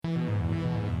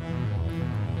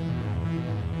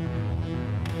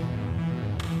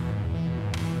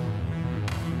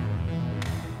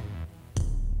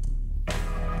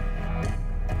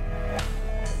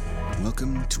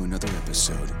to another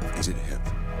episode of Is It Hip?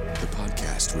 The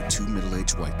podcast where two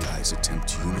middle-aged white guys attempt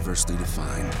to universally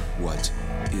define what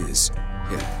is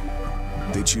hip.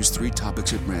 They choose 3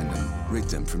 topics at random, rate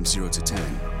them from 0 to 10,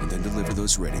 and then deliver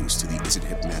those ratings to the Is It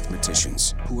Hip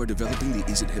mathematicians, who are developing the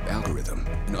Is It Hip algorithm,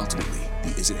 and ultimately the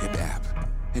Is It Hip app.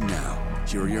 And now,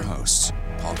 here are your hosts,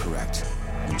 Paul Correct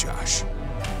and Josh.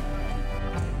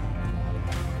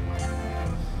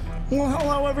 Well,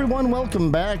 hello everyone.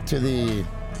 Welcome back to the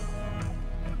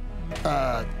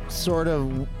sort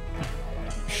of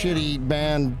shitty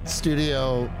band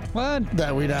studio. What?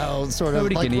 That we now sort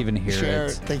Nobody of can even hear share.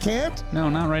 it. They can't? No,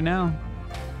 not right now.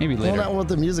 Maybe later. Well, not with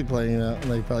the music playing.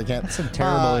 They probably can't. That's a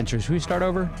terrible intro. Should we start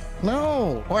over?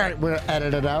 No. All right, we're gonna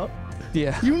edit it out.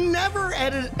 Yeah. You never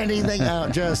edit anything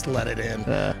out. Just let it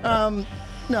in.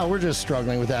 No, we're just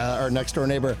struggling with our next door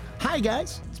neighbor. Hi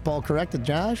guys, it's Paul Correct and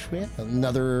Josh. We have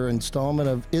another installment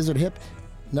of Is It Hip?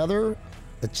 Another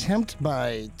attempt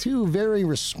by 2 very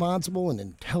responsible and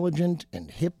intelligent and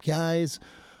hip guys.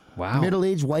 Wow.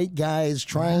 Middle-aged white guys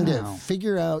trying to Wow.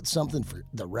 figure out something for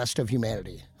the rest of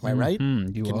humanity. Am I right?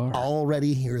 You can are.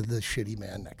 already hear the shitty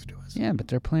man next to us. Yeah, but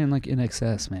they're playing like In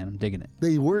Excess, man. I'm digging it.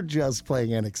 They were just playing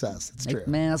NXS. It's true.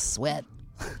 Man, sweat.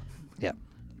 Yeah.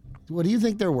 What do you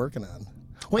think they're working on?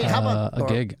 Wait, how about a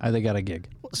gig? They got a gig.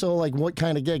 So, like, what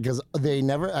kind of gig? Because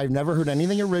I've never heard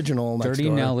anything original. Next Dirty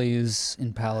door. Nellies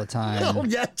in Palatine. Oh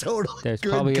yeah, totally. There's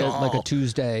Good probably call. like a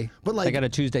Tuesday. But, like- they got a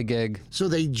Tuesday gig. So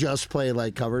they just play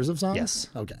like covers of songs. Yes.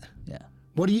 Okay. Yeah.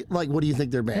 What do you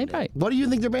think their band? They name? might. What do you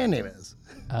think their band name is?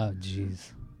 Oh, jeez.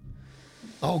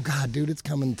 Oh God, dude, it's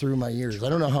coming through my ears. I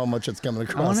don't know how much it's coming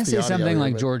across. I want to the say audio something here,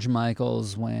 like but- George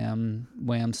Michael's Wham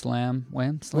Slam.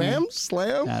 Wham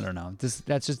Slam. I don't know.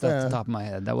 That's just off the top of my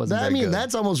head. That wasn't very good.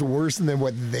 That's almost worse than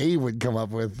what they would come up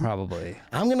with. Probably.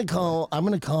 I'm gonna call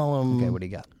them Okay, what do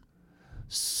you got?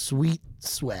 Sweet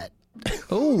Sweat.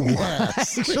 Oh,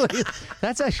 Yes.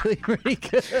 that's actually pretty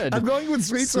good. I'm going with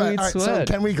Sweet Sweat. All right, so Sweat.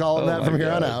 can we call them Oh that my from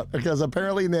here on God. out? Because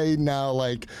apparently they now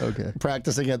Okay.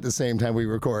 practicing at the same time we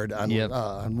record on Yep.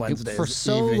 on Wednesdays. For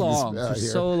so evenings, long, here.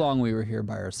 so long, we were here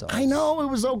by ourselves. I know, it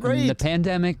was so And great. the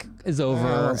pandemic is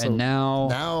over, So and now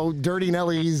now Dirty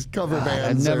Nelly's cover I've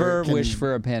bands. never wished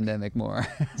for a pandemic more.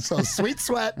 So Sweet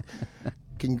Sweat.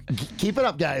 Keep it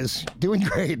up, guys. Doing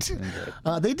great.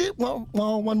 They did well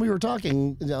when we were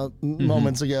talking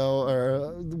moments ago.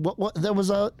 Or what? There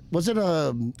was a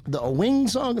Wing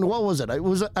song? What was it? It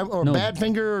was or No,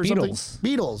 Badfinger or Beatles.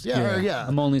 something. Beatles. Yeah.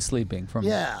 I'm only sleeping from.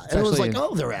 Yeah, It's and it was like, actually-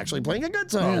 oh, they're actually playing a good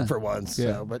song Yeah. for once.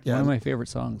 Yeah. So, but yeah, One of my favorite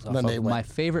songs off Then they of went- my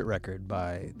favorite record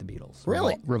by the Beatles.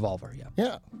 Really? Revolver, yeah.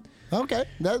 yeah, okay,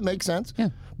 that makes sense. Yeah.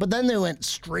 But then they went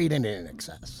straight into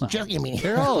NXS.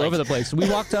 They're all over the place. We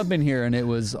walked up in here and it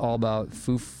was all about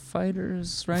Foo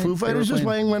Fighters, right? Foo Fighters was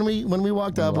playing when we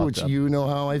walked up, walked which up. you know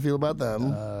how I feel about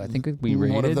them. I think we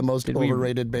rated One of the most did we-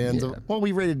 overrated bands. Yeah. Well,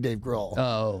 we rated Dave Grohl.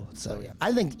 Oh, so yeah.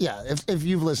 I think, if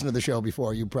you've listened to the show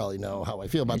before, you probably know how I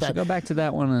feel about You should that. go back to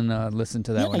that one and listen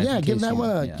to that one. Yeah, in give case that you- one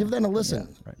a yeah. give that a listen,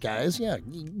 Yeah, right. guys. Yeah,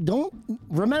 don't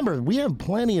remember we have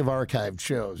plenty of archived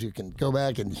shows. You can go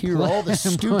back and hear all the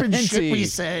stupid shit we Plenty.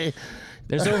 say.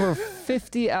 There's over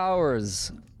 50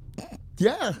 hours.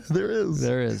 Yeah, there is.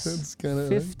 There is. It's kind of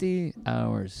 50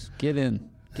 hours. Get in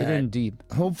deep.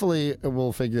 Hopefully,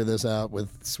 we'll figure this out with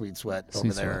Sweet Sweat over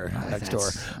Sweet there Sweat. next door.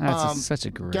 That's such a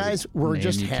great Guys, we're name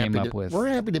just you happy came up to, with. we're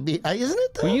happy to be. Isn't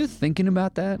it though? Were you thinking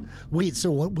about that? Wait,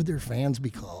 so what would their fans be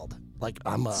called? Like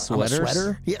I'm a Sweaters?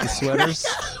 sweater? Yeah. Sweaters?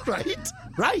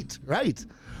 Right.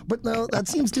 But no, that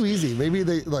seems too easy. Maybe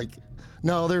they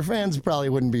no, their fans probably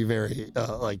wouldn't be very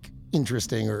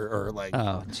interesting or like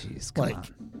Oh, jeez, come like on.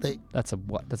 they. That's a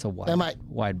wide, Am I-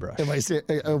 wide brush. Am I say,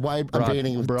 why I'm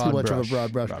painting with too much of a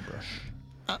broad brush? Broad brush.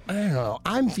 I don't know.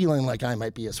 I'm feeling like I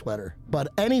might be a sweater. But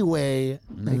anyway,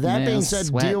 Make that man being said,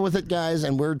 sweat. deal with it, guys,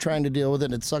 and we're trying to deal with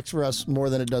it. It sucks for us more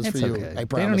than it does It's for you. okay. I They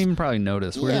promise. don't even probably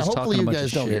notice. We're Yeah, just hopefully talking you a bunch guys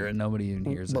of don't shit hear it. and nobody even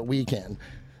hears But it. we can.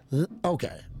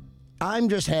 Okay. I'm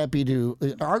just happy to.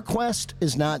 Our quest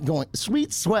is not going.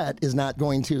 Sweet Sweat is not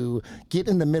going to get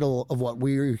in the middle of what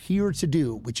we're here to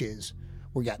do, which is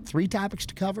we got 3 topics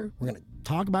to cover. We're going to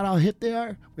talk about how hip they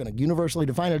are. We're going to universally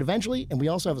define it eventually, and we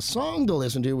also have a song to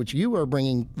listen to, which you are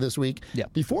bringing this week. Yeah.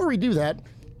 Before we do that,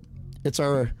 it's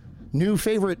our new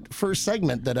favorite first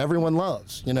segment that everyone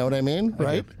loves. You know what I mean,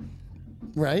 right?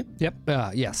 Right. Yep.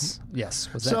 Yes.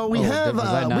 Was So that, we oh, have was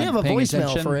I not a paying voicemail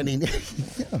attention? for any.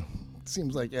 Yeah,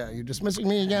 seems like you're dismissing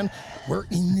me again. We're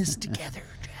in this together,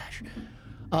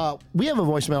 Josh. We have a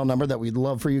voicemail number that we'd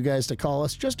love for you guys to call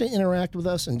us, just to interact with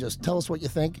us and just tell us what you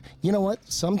think. You know what?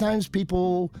 Sometimes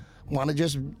people want to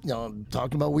just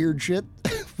talk about weird shit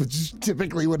which is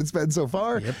typically what it's been so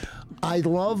far. Yep. I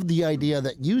love the idea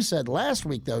that you said last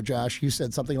week, though, Josh. You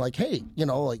said something like, hey,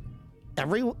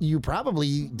 you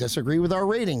probably disagree with our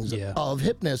ratings of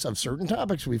hipness of certain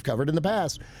topics we've covered in the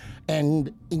past.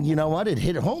 And you know what? It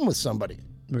hit home with somebody,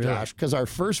 Really? Josh, because our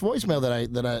first voicemail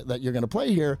that you're going to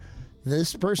play here,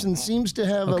 this person seems to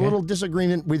have a little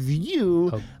disagreement with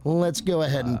you. Let's go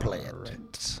ahead and play it.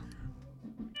 Right.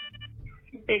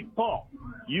 Hey, Paul,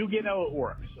 you get how it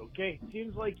works, okay?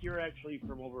 Seems like you're actually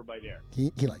from over by there.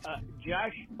 He likes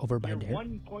Josh, Over by your there?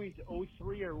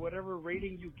 1.03 or whatever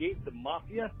rating you gave the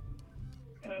Mafia,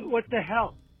 what the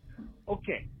hell?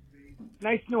 Okay,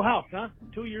 nice new house, huh?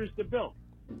 2 years to build.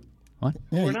 What?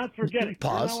 Yeah, We're not forgetting.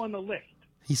 Pause. We're now on the list.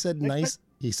 He said nice.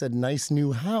 He said nice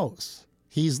new house.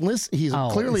 He's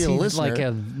clearly is a he listener. like a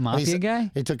And he mafia said-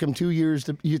 guy? It took him 2 years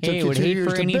to. You took Hey, you would 2 hate years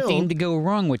for to anything build. to go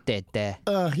wrong with that.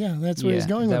 Yeah, that's what he's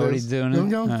going is that with. what this. he's doing? Keep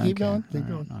going. Oh, Keep okay. going. Keep All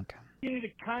going. right, okay. You need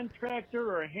a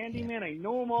contractor or a handyman. I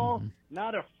know them all.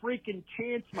 Not a freaking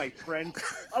chance, my friend.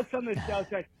 Us on the south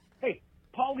side. Hey,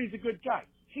 Paulie's a good guy.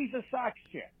 He's a Sox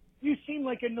fan. You seem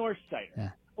like a North Sider. Yeah.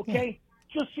 Okay?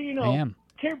 Just so you know, I am.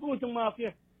 careful with the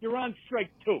Mafia. You're on strike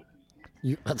 2.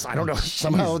 I don't know.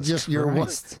 Somehow, just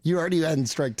Christ. you already had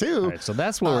strike 2. All right, so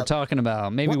that's what we're talking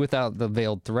about. Maybe without the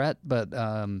veiled threat, but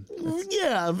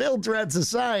Yeah, veiled threats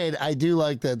aside, I do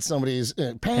like that somebody's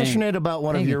passionate about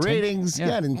one of paying your attention. ratings.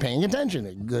 Yeah. And paying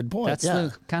attention. Good point. that's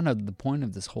the kind of the point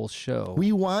of this whole show.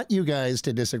 We want you guys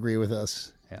to disagree with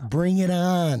us. Yeah. Bring it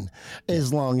on,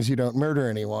 as long as you don't murder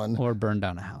anyone, or burn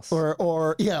down a house.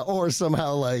 or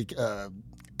somehow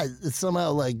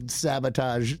like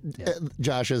sabotage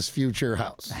Josh's future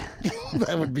house.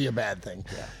 That would be a bad thing.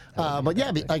 But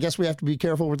yeah, I guess we have to be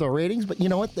careful with our ratings. But you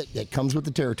know what? That comes with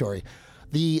the territory.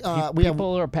 We have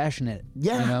People are passionate.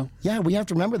 yeah, You know? yeah. We have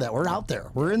to remember that we're out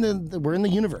there. We're in the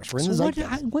universe. We're in the So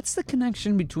zeitgeist. what's the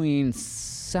connection between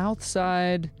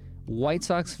Southside White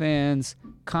Sox fans,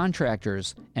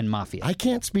 contractors, and mafia? I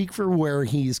can't speak for where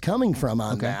he's coming from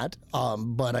on that,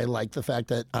 but I like the fact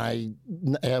that I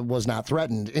was not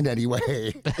threatened in any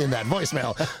way in that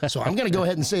voicemail. So I'm going to go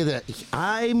ahead and say that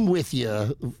I'm with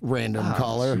you, random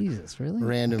caller. Jesus, really?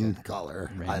 Random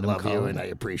caller. I Random love you caller. and I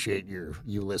appreciate you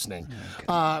listening.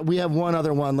 We have one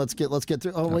other one. Let's get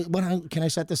through. Oh wait, can I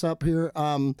set this up here?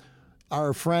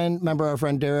 Our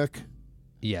friend Derek.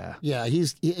 Yeah. Yeah,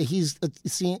 he's he's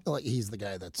the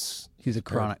guy that's He's a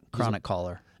chronic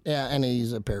caller. yeah, and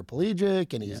he's a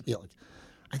paraplegic, and he's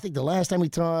I think the last time we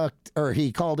talked, or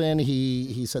he called in,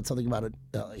 he said something about it.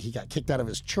 He got kicked out of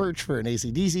his church for an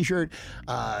AC/DC shirt.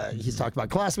 He's talked about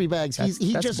colostomy bags. That's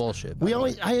just bullshit, by We the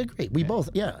always, I agree. We both,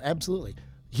 absolutely.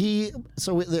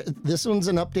 This one's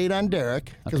an update on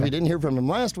Derek because we didn't hear from him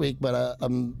last week. But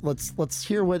let's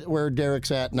hear where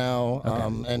Derek's at now,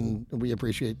 and we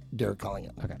appreciate Derek calling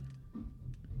in. Okay.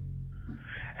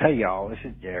 Hey y'all, this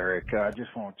is Derek. I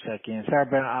just want to check in. Sorry,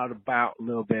 I've been out about a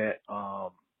little bit.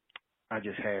 I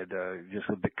just had just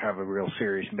a bit kind of a real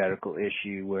serious medical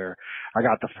issue where I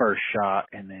got the first shot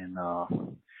and then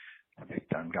it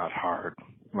done got hard,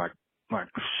 like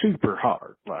super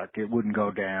hard, like it wouldn't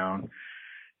go down.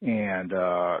 And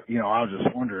I was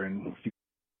just wondering if you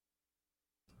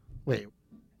Wait.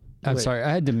 I'm sorry, I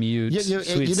had to mute You Sweet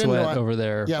didn't Sweat want- over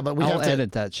there. Yeah, but we I'll have to-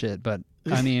 edit that shit. But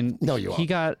I mean, No, you he won't.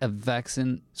 got a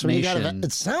vaccination. So he got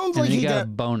it sounds and like then he got a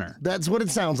boner. That's what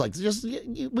it sounds like. Just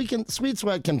we can Sweet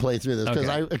Sweat can play through this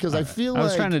because I feel I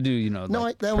was like trying to do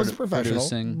that was professional,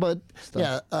 producing but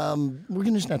stuff. we're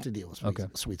gonna just have to deal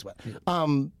with Sweet Sweat.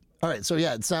 All right, so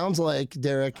it sounds like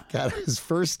Derek got his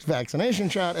first vaccination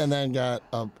shot and then got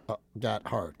a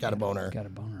boner. Got a boner.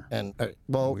 And all right,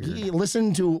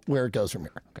 listen to where it goes from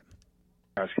here.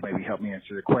 guys can maybe help me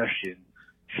answer the question,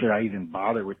 should I even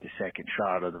bother with the second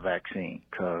shot of the vaccine?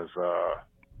 Because,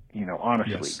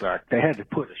 honestly, like they had to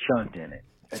put a shunt in it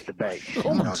at the base,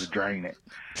 to drain it.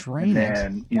 Drain it?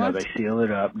 And then, they seal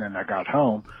it up, and then I got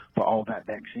home, but all that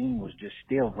vaccine was just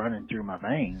still running through my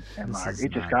veins, and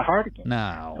it just got hard again.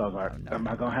 No. So I was like, am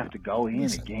I going to have to go in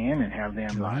again and have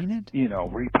them, Drain it?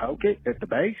 re-poke it at the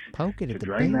base? Poke it to at the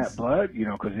drain base? that blood?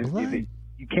 Because if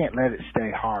you can't let it stay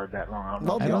hard that long. I don't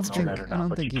know if I y'all don't know think- that or I not, don't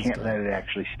but think you he's can't good. let it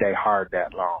actually stay hard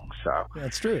that long. So,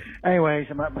 That's true. anyways,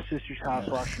 I'm at my sister's house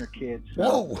watching her kids. So,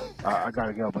 Whoa. I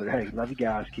gotta go, but hey, love you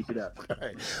guys. Keep it up. All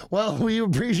right. Well, we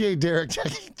appreciate Derek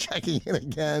checking in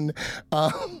again.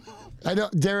 I know,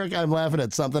 Derek, I'm laughing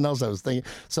at something else I was thinking.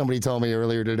 Somebody told me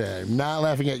earlier today. I'm not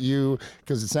laughing at you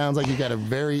because it sounds like you've got a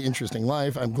very interesting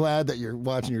life. I'm glad that you're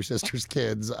watching your sister's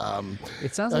kids.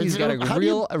 It sounds like he's got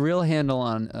a real handle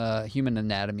on human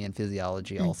anatomy and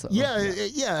physiology also.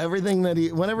 Yeah, everything that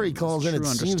whenever he calls in, it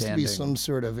seems to be some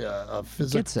sort of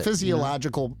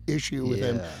physiological issue with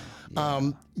him.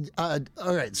 All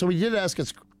right, so we did ask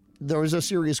us. There was a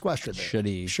serious question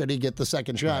there. Should he get the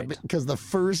second shot? Right. Because the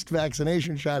first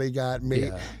vaccination shot he got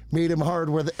made him hard.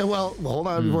 Well, hold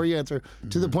on before you answer.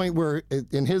 To the point where,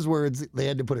 in his words, they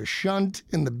had to put a shunt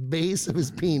in the base of his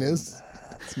penis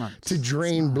to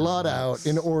drain blood out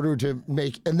in order to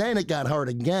make. And then it got hard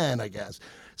again, I guess.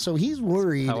 So he's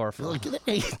worried. Powerful.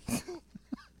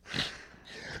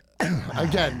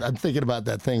 Again, I'm thinking about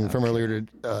that thing from earlier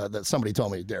that somebody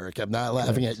told me, Derek. I'm not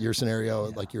laughing at your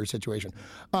scenario, like your situation.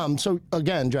 So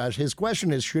again, Josh, his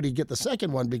question is, should he get the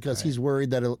second one because he's worried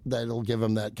that it'll give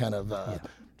him that kind of, I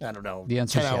don't know, the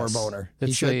 10-hour boner.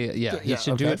 He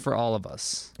should do it for all of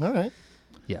us. All right.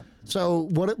 Yeah. So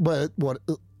what?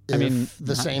 If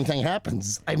the same thing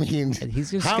happens. I mean, he's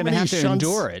just going to have to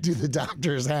endure it. Do the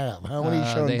doctors have? How many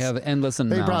shunts? They have endless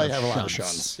amount. They probably have a shunts. lot of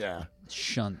shunts. Yeah.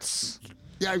 Shunts.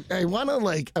 Yeah, I want to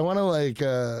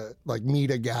meet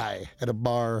a guy at a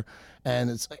bar, and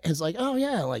it's like, oh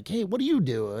yeah, like, hey, what do you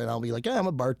do? And I'll be like, I'm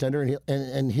a bartender,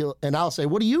 and I'll say,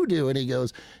 what do you do? And he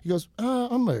goes,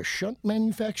 I'm a shunt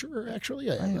manufacturer,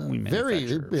 actually. We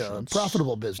very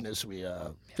profitable business.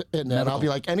 And then I'll be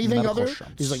like, anything other?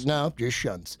 Shunts. He's like, no, just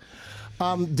shunts.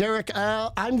 Derek,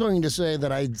 I'm going to say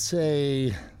that I'd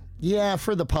say, yeah,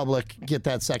 for the public, get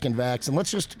that second vax, and let's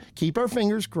just keep our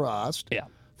fingers crossed. Yeah.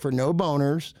 For no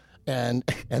boners, and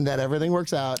that everything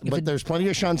works out. But there's plenty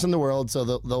of shunts in the world,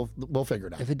 so we'll figure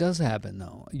it out. If it does happen,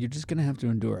 though, you're just going to have to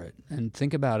endure it and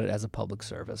think about it as a public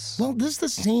service. Well, this is the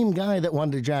same guy that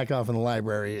wanted to jack off in the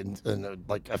library and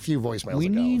like a few voicemails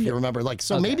ago, if you remember. Like,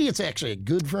 so maybe it's actually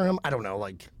good for him. I don't know.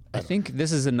 Like, I think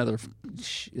this is another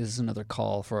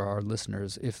call for our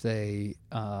listeners. If they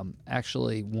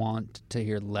actually want to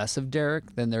hear less of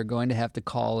Derek, then they're going to have to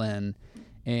call in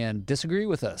and disagree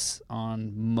with us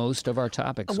on most of our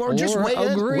topics, or just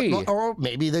agree, or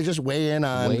maybe they just weigh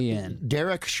in.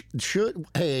 Derek should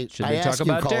I talk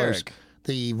about callers, Derek?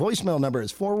 The voicemail number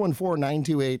is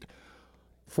 414-928-4447.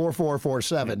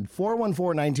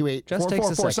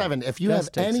 414-928-4447.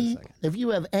 If you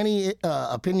have any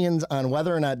opinions on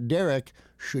whether or not Derek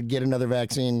should get another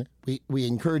vaccine, we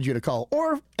encourage you to call,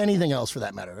 or anything else for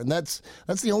that matter. And that's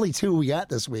the only two we got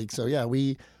this week. So yeah,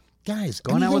 guys,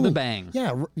 going out with a bang.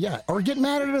 Yeah. Or get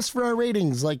mad at us for our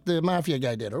ratings like the Mafia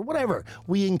guy did or whatever.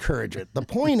 We encourage it. The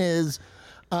point is,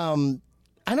 I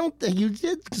don't think you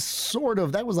did sort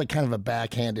of, that was like kind of a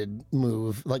backhanded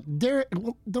move. Like, Derek,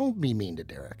 don't be mean to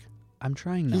Derek. I'm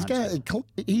trying not to.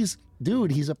 He's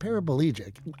a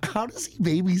paraplegic. How does he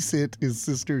babysit his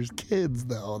sister's kids,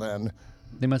 though, then?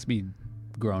 They must be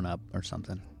grown up or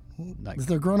something. If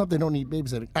they're grown up, they don't need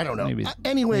babysitting. I don't know. Maybe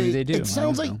they do. It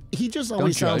sounds like he just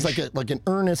always sounds like an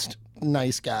earnest,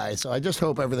 nice guy. So I just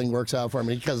hope everything works out for him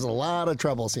because a lot of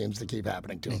trouble seems to keep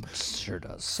happening to him. It sure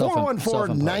does.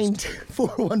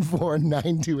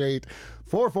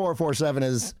 414-928-4447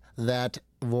 is that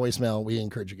voicemail. We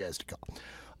encourage you guys to call.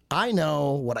 I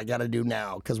know what I got to do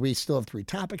now because we still have 3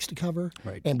 topics to cover.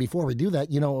 Right. And before we do that,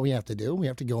 you know what we have to do? We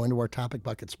have to go into our Topic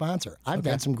Bucket sponsor. I've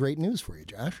got some great news for you,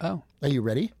 Josh. Oh. Are you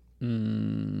ready?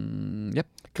 Yep.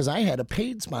 Because I had a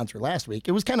paid sponsor last week.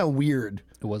 It was kind of weird.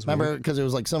 It was Remember, because it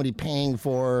was like somebody paying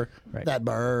for that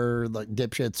bar, like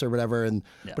Dipshits or whatever,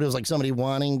 but it was like somebody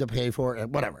wanting to pay for it,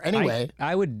 whatever. Anyway.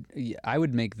 I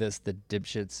would make this the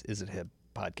Dipshits Is It Hip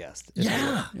podcast.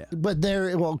 Yeah. But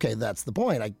that's the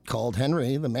point. I called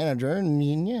Henry, the manager, and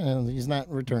he's not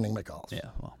returning my calls. Yeah,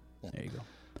 well, there you go.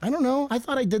 I don't know. I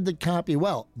thought I did the copy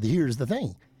well. Here's the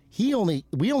thing. We only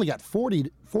got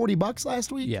 $40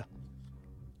 last week. Yeah.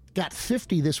 Got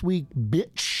 50 this week,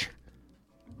 bitch.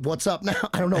 What's up now?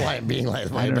 I don't know why I'm being like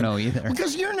that. I don't know either.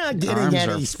 Because you're not getting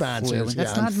any sponsors.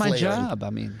 That's not my job.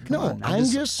 I mean, I'm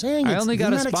just saying. I only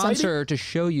got a sponsor to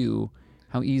show you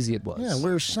how easy it was. Yeah,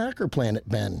 where's Soccer Planet,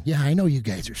 Ben? Yeah, I know you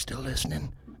guys are still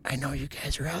listening. I know you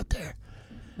guys are out there.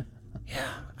 Yeah,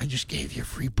 I just gave you a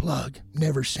free plug.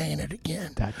 Never saying it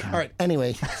again. .com. All right,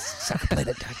 anyway,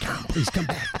 soccerplanet.com. Please come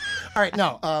back. All right,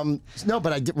 no,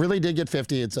 but I really did get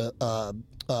 50. It's a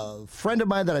friend of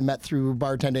mine that I met through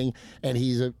bartending, and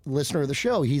he's a listener of the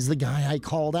show. He's the guy I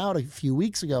called out a few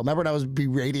weeks ago. Remember when I was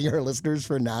berating our listeners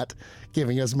for not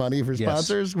giving us money for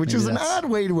sponsors? Which is an odd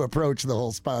way to approach the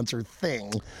whole sponsor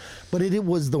thing. But it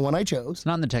was the one I chose. It's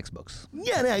not in the textbooks.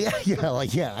 Yeah.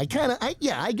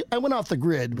 I went off the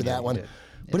grid with that one.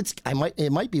 But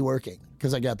it might be working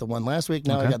because I got the one last week.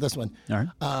 Now I got this one. All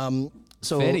right.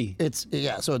 So Fitty. it's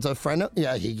a friend.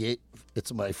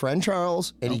 It's my friend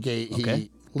Charles, and he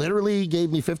literally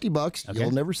gave me $50. Okay.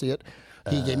 You'll never see it.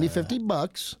 He gave me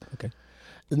 $50. Okay.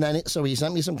 And then so he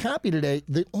sent me some copy today.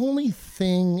 The only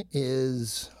thing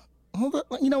is,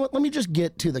 you know what? Let me just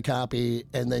get to the copy,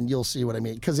 and then you'll see what I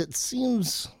mean, because it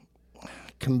seems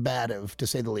combative to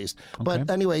say the least. But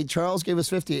anyway, Charles gave us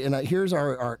 50, and here's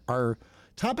our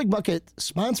Topic Bucket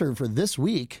sponsor for this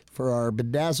week for our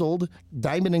bedazzled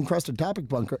diamond encrusted Topic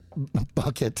Bucket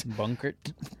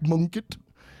Bunkert.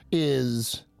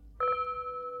 is,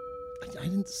 I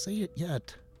didn't say it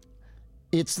yet.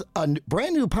 It's a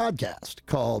brand new podcast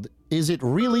called Is It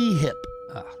Really Hip?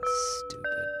 Ah, stupid.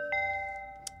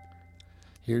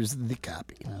 Here's the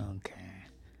copy. Okay.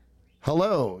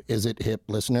 Hello, Is It Hip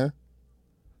listener?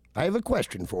 I have a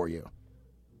question for you.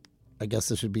 I guess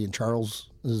this would be in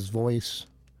Charles's voice.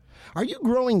 Are you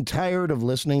growing tired of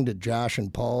listening to Josh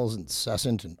and Paul's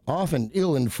incessant and often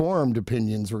ill-informed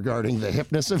opinions regarding the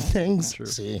hipness of things? True.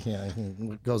 See, yeah,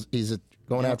 he's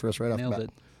going after us right off the Nailed bat. it.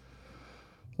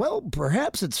 Well,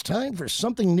 perhaps it's time for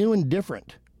something new and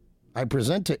different. I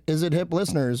present to Is It Hip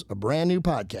listeners a brand new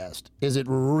podcast, Is It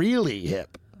Really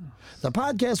Hip? The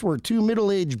podcast where two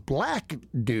middle-aged black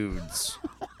dudes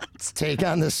take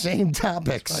on the same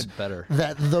topics better.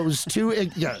 that those two...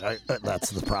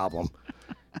 that's the problem.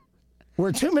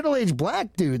 Where two middle-aged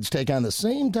black dudes take on the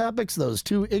same topics those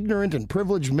two ignorant and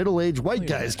privileged middle-aged white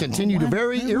guys continue to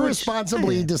very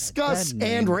irresponsibly discuss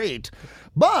and rate.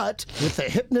 But with the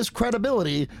hipness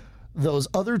credibility those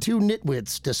other two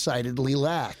nitwits decidedly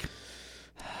lack.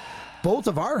 Both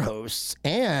of our hosts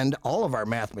and all of our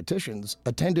mathematicians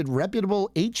attended reputable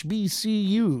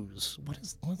HBCUs.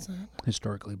 What's that?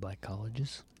 Historically black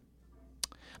colleges.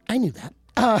 I knew that.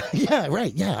 Yeah,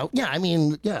 right. Yeah. I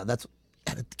mean, yeah, that's...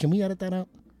 Can we edit that out?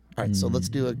 All right, so let's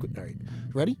do a quick... All right,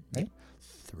 ready? Right?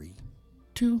 3,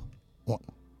 2, 1.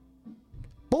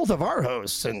 Both of our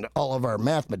hosts and all of our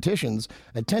mathematicians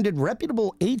attended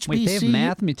reputable HBCU... Wait, they have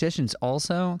mathematicians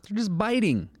also? They're just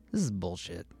biting. This is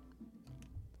bullshit.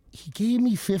 He gave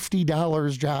me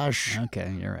 $50, Josh.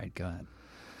 Okay, you're right. Go ahead.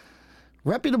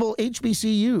 Reputable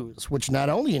HBCUs, which not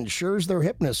only ensures their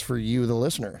hipness for you, the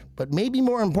listener, but maybe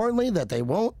more importantly, that they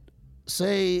won't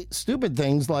say stupid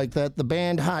things like that the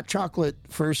band Hot Chocolate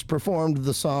first performed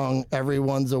the song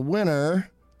Everyone's a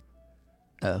Winner.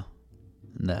 Oh,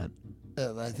 that.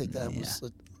 I think that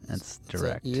was... That's Is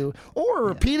direct. that you? Or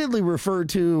repeatedly referred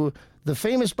to the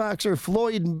famous boxer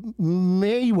Floyd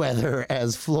Mayweather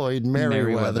as Floyd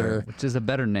Merriweather. Which is a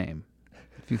better name,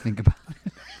 if you think about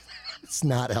it. It's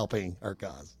not helping our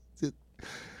cause.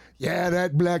 Yeah,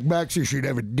 that black boxer should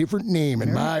have a different name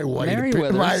in my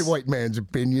white man's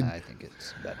opinion. I think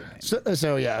it's a better name.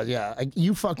 So yeah.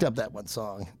 You fucked up that one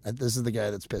song. This is the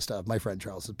guy that's pissed off. My friend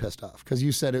Charles is pissed off because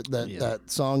you said it that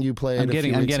song you played. I'm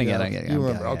getting a few it. weeks ago. You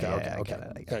remember? I Okay.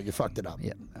 got it. Yeah, you fucked it up.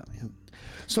 Yeah.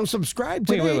 So subscribe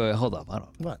today. Wait. Hold up.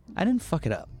 What? I didn't fuck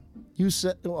it up. You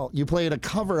said, well, you played a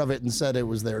cover of it and said it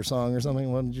was their song or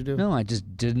something. What did you do? No, I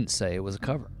just didn't say it was a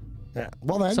cover. Yeah.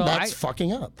 Well, then So that's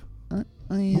fucking up.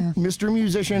 Yeah. Mr.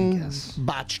 Musician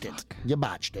botched it. You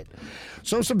botched it.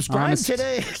 So subscribe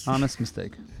today. Honest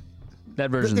mistake. It's That a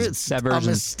version's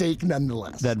mistake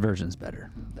nonetheless. that version's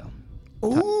better though.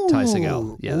 Ooh, Ty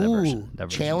Segall. Yeah, that version.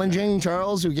 Challenging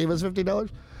Charles, who gave us $50.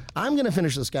 I'm going to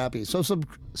finish this copy. So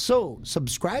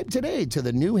subscribe today to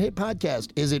the new hip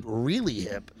podcast, Is It Really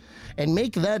Hip? And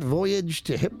make that voyage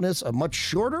to hipness a much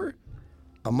shorter,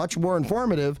 a much more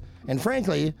informative, and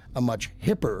frankly, a much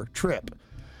hipper trip.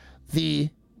 The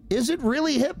Is It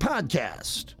Really Hip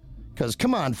podcast. Because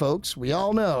come on, folks, we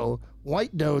all know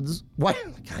white dudes...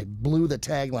 I blew the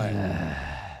tagline.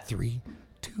 3,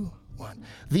 2, 1.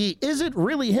 The Is It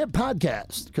Really Hip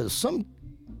podcast. Because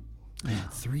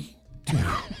 3, 2...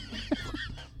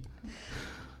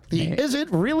 The Is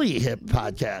It Really Hip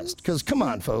podcast. Because come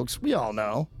on, folks, we all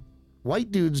know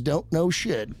white dudes don't know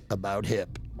shit about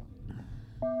hip.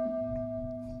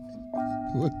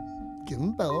 Look, give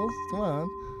them bells. Come on.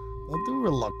 Don't do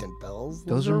reluctant bells.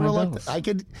 Those are my reluctant.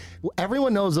 bells.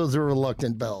 Everyone knows those are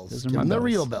reluctant bells. Those are Give my them the bells.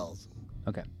 real bells.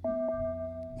 Okay.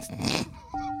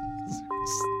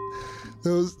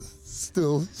 Those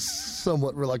still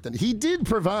somewhat reluctant. He did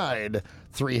provide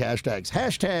 3 hashtags.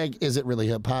 Hashtag Is It Really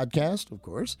Hip podcast, of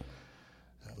course.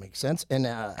 That makes sense. And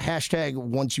hashtag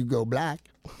Once You Go Black.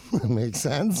 Makes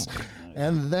sense.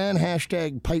 And then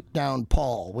hashtag Pipe Down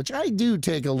Paul, which I do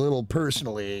take a little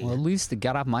personally. Well, at least it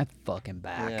got off my fucking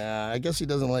back. Yeah, I guess he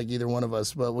doesn't like either one of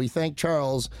us, but we thank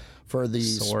Charles for the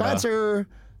Sorta. sponsor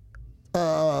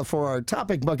for our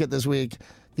topic bucket this week,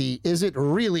 the Is It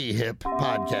Really Hip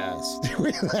podcast.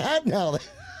 That now,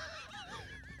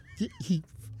 he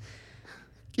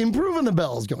improving the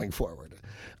bells going forward.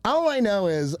 All I know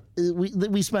is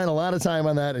we spent a lot of time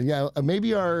on that, and yeah,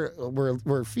 maybe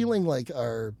we're feeling like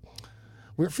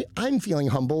I'm feeling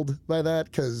humbled by that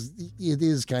because it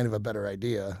is kind of a better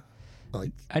idea.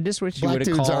 Like, I just wish you black would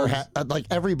have dudes called. like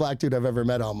every black dude I've ever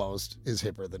met almost is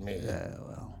hipper than me.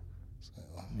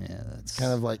 Yeah, that's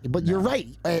Kind of like, but you're right.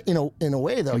 In a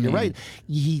way though, you're right.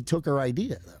 He took our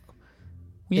idea though.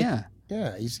 Yeah.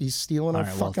 Yeah, he's stealing our All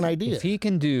right, well, fucking idea. If he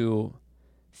can do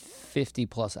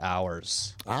 50+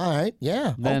 hours, All right,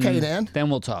 yeah, then, okay, Dan. then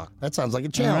we'll talk. That sounds like a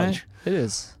All challenge. right? It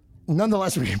is.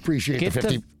 Nonetheless, we appreciate Get the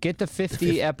 50. get to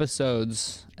 50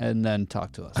 episodes and then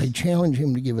talk to us. I challenge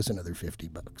him to give us another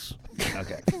 $50.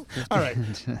 Okay. All right,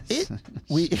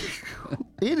 it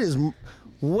is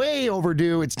way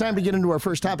overdue. It's time to get into our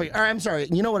first topic. I'm sorry.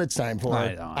 You know what it's time for?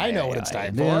 I know what it's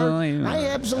time for. I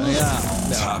absolutely.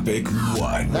 Topic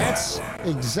 1. That's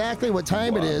exactly what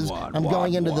time it is. I'm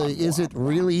going into the Is It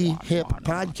Really Hip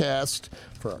podcast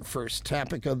for our first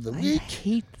topic of the I week.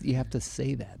 hate you have to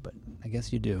say that, but I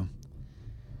guess you do.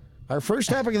 Our first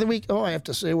topic of the week. Oh, I have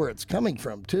to say where it's coming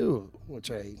from, too, which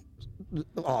I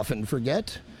often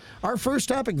forget. Our first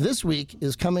topic this week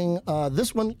is coming.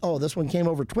 This one came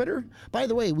over Twitter. By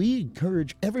the way, we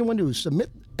encourage everyone to submit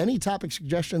any topic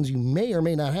suggestions you may or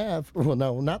may not have. Well,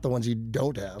 no, not the ones you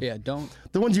don't have. Yeah, don't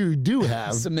The ones you do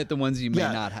have. submit the ones you may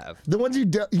Yeah. not have. The ones you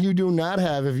do not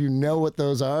have, if you know what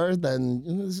those are,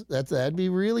 then that'd be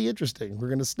really interesting. We're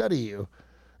going to study you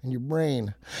and your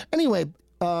brain. Anyway,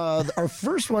 our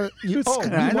first one. I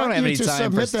don't have any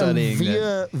time for studying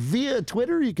via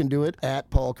Twitter. You can do it at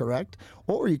Paul Correct,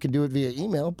 or you can do it via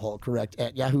email,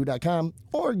 paulcorrect@yahoo.com.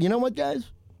 Or you know what,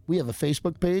 guys? We have a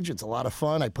Facebook page. It's a lot of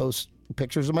fun. I post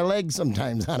pictures of my legs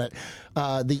sometimes on it.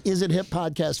 The Is It Hip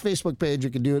podcast Facebook page. You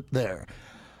can do it there.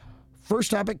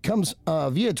 First topic comes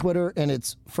via Twitter, and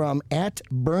it's from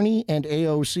 @Bernie and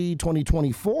AOC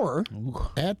 2024.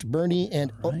 @Bernie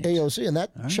and AOC, and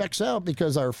that checks out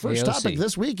because our first AOC. topic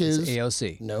this week is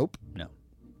AOC. Nope, No.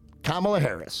 Kamala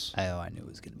Harris. I knew it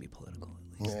was going to be political.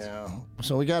 At least. Yeah.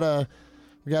 So we got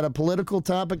a political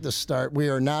topic to start. We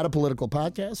are not a political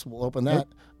podcast. We'll open that.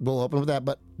 We'll open with that.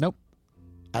 But Nope.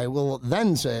 I will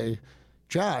then say,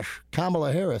 Josh,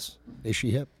 Kamala Harris, is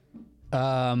she hip?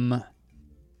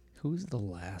 Who's the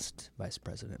last vice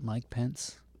president? Mike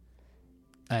Pence?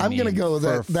 I'm going to go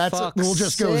that. We'll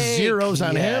just go sake, zeros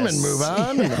on him and move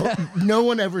on. No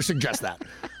one ever suggests that.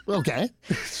 Okay.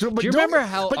 So, but Do you remember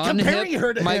how but comparing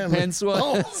her to Mike him, Pence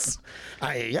was?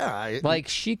 Like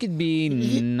She could be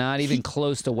not even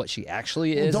close to what she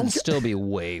actually is Don't and you- still be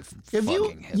way if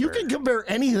fucking you hipper. can compare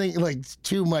anything like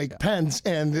to Mike Pence,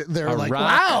 and they're A like, rock.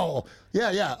 wow,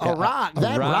 yeah, a rock. a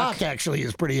That rock. rock actually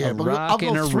is pretty hip. rock I'll go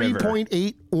in a river.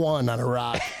 3.81 on a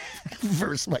rock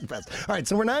versus Mike Pence. All right,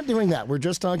 so we're not doing that. We're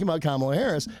just talking about Kamala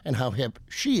Harris and how hip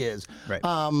she is. Right.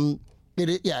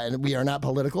 And we are not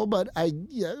political, but I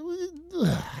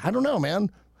don't know, man.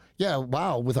 Yeah,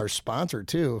 wow, with our sponsor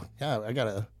too. Yeah, we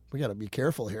gotta be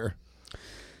careful here.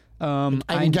 I'm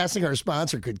guessing our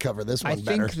sponsor could cover this one I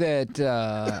better. think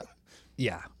that,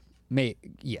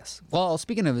 yes. Well,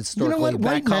 speaking of You know historically what?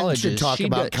 black White men colleges, should talk she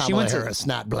about she Kamala went to- Harris,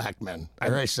 not black men.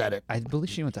 I said it. I believe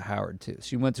she went to Howard too.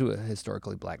 She went to a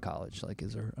historically black college, like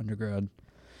as her undergrad.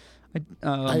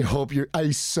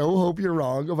 I so hope you're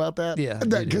wrong about that. Yeah,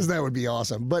 because that would be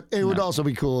awesome. But it would also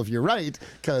be cool if you're right.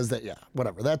 Because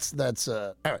whatever. That's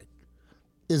all right.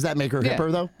 Does that make her Yeah.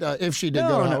 hipper though? If she did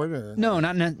go to Howard? Or? No,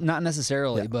 not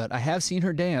necessarily. But I have seen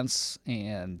her dance,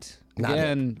 and Not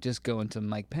again, just going to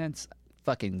Mike Pence,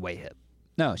 fucking way hip.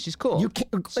 No, she's cool. You can't.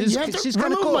 She's, you have to she's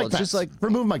kind of remove cool. Mike It's Pence. just like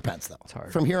remove Mike Pence though.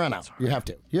 hard. From here on out, you have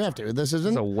to. You have to. This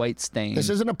isn't it's a white stain. This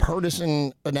isn't a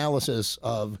partisan analysis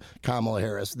of Kamala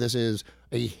Harris. This is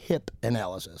a hip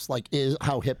analysis. Like, is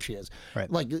how hip she is.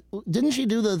 Right. Like, didn't she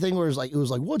do the thing where it was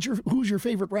like, who's your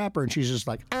favorite rapper? And she's just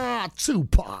like,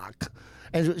 Tupac.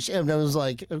 And I was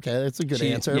like, okay, that's a good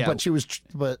answer. yeah.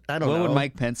 But I don't know. What would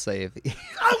Mike Pence say if?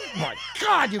 Oh my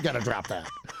God, you got to drop that.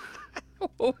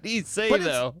 What would he say But it's-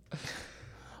 though?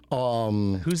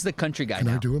 Who's the country guy Can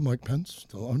now? I do it, Mike Pence?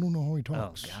 I don't know how he Oh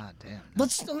talks. God damn!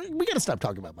 We got to stop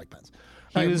talking about Mike Pence.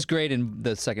 He was great in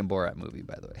the second Borat movie,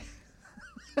 by the way.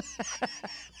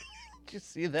 you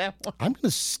see that one? I'm going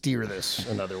to steer this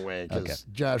another way because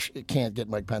Josh can't get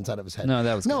Mike Pence out of his head. No,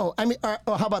 that was no. I mean, how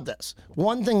about this?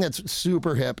 One thing that's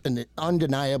super hip and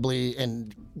undeniably,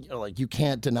 and like you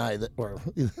can't deny that, or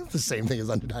the same thing as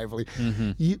undeniably.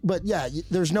 But yeah,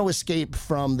 there's no escape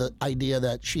from the idea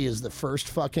that she is the first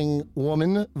fucking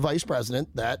woman vice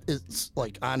president. That is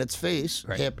like on its face,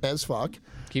 hip as fuck.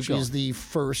 Keep She's going. the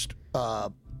first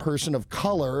person of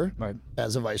color Right.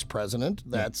 as a vice president.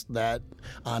 That's that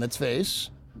on its face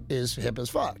is hip as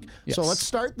fuck. Yes. So let's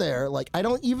start there. Like I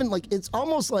don't even like. It's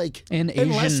almost like And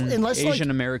Asian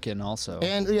Asian American also.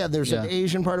 and yeah, there's an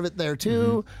Asian part of it there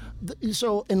too.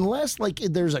 So unless like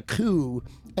there's a coup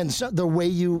and so the way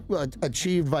you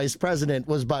achieved vice president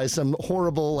was by some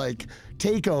horrible like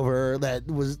takeover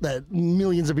that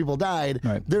millions of people died.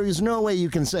 Right. There is no way you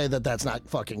can say that that's not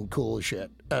fucking cool as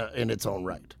shit in its own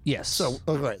right. Yes. So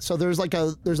okay, so there's like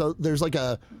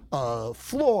a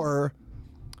floor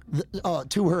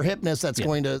to her hipness that's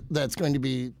going to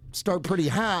be start pretty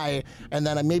high, and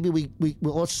then maybe we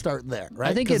let's start there,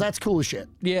 right? I think because that's cool as shit.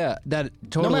 Yeah, that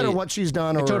totally. No matter what she's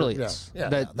done, or It totally yeah, is. yeah,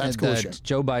 that that's cool as shit.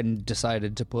 Joe Biden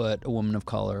decided to put a woman of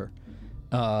color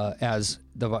as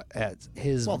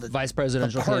his vice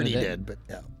presidential The party candidate. did, but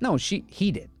yeah. No,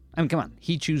 he did. I mean, come on.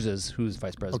 He chooses who's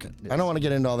vice president. I don't want to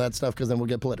get into all that stuff because then we'll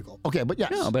get political. Okay, but yes.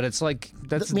 No, but it's like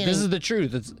this Meaning- is the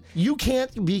truth. It's You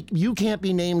can't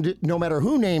be named, no matter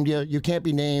who named you. You can't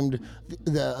be named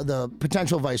the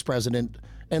potential vice president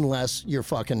unless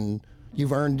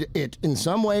you've earned it in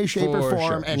some way, shape, or for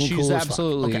form. sure. And she's cool as fuck.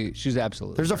 absolutely Okay. she's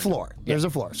absolutely. There's a right. floor. There's a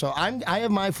floor. So I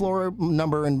have my floor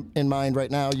number in mind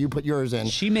right now. You put yours in.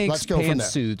 She makes Let's go from there.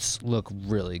 pantsuits look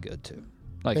really good too.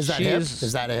 Like Is that she hip? is.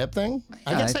 Is that a hip thing?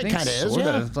 I Yeah, guess that think kind of is. sort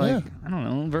Yeah. of. Like yeah. I don't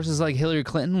know. Versus like Hillary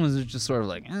Clinton was just sort of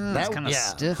like it's kind of yeah.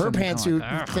 stiff. Her and kinda pantsuit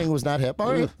like, thing was not hip.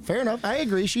 All right, fair enough. I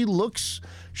agree. She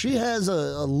has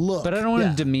a look. But I don't want Yeah.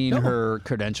 to demean No. her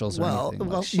credentials or Well, anything.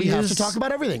 well Like, we have to is- talk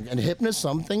about everything. And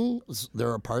hipness,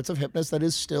 there are parts of hipness that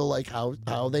is still like how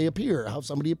they appear, how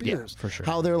somebody appears, for sure.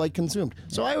 how they're like consumed.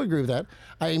 So I would agree with that.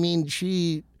 I mean,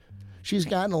 she's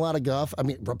gotten a lot of guff. I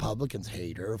mean, Republicans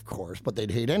hate her, of course, but they'd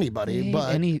hate anybody.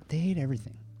 They hate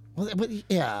everything. But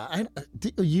yeah,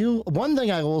 one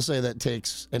thing I will say that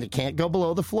takes, and it can't go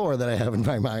below the floor that I have in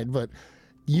my mind, but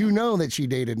you know that she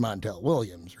dated Montel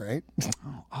Williams, right?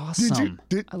 Awesome.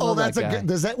 I love that's that a guy. good.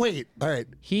 Does that wait? All right.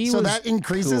 He so was that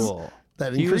increases. cool.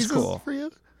 That He was increases cool. for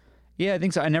you. Yeah, I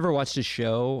think so. I never watched a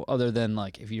show other than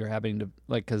like if you're happening to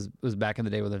like because it was back in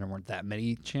the day where there weren't that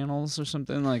many channels or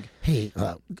something like. Hey,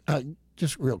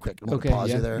 just real quick, I'm going to Okay, pause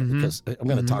yeah. you there because I'm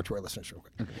going to talk to our listeners real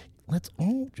quick. Let's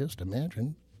all just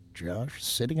imagine Josh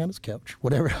sitting on his couch,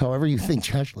 however you think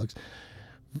Josh looks,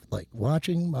 like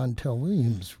watching Montel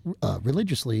Williams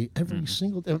religiously every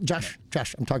single day. Josh,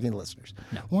 I'm talking to the listeners.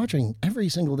 Watching every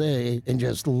single day and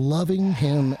just loving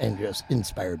him and just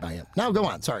inspired by him. Now go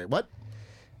on. Sorry, what?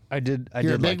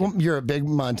 You're a big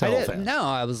Montel fan. No,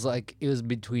 I was like, it was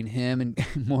between him and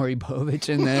Maury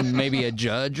Povich, and then maybe a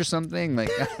judge or something. Like,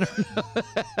 I don't know.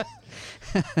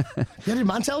 Yeah, did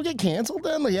Montel get canceled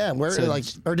then? Yeah, where So-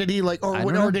 or did he like, I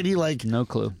don't know. or did he like? No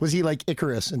clue. Was he like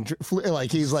Icarus and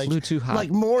like he's like Flew too high.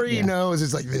 Like Maury Yeah. knows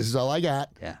it's like this is all I got,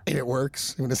 Yeah. and it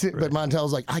works. But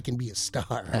Montel's like I can be a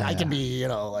star. I can be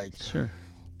like Sure.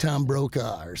 Tom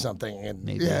Brokaw or something, and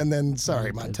Maybe. yeah, and then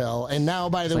sorry Montel, and now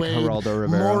by the like way, Geraldo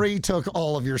Rivera. Maury took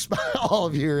all of your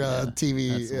TV That's the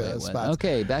way it went. spots.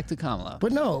 Okay, back to Kamala.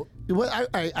 But no,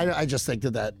 I just think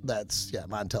that's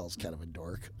Montel's kind of a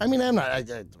dork. I mean, I'm not. I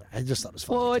just thought it was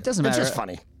funny. Well, it doesn't matter. It's just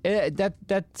funny.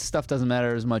 That stuff doesn't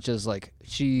matter as much as like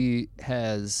she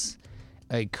has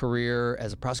a career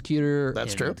as a prosecutor.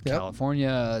 That's in true. Yep.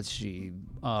 California. She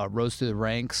rose through the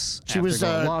ranks. She after was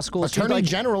going to law school. She, Attorney like,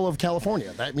 General of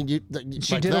California.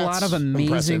 She did a lot of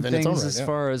amazing things right, as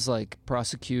far as like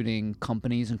prosecuting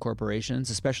companies and corporations,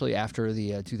 especially after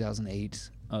the 2008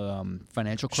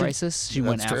 financial crisis. She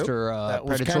went That's true. after That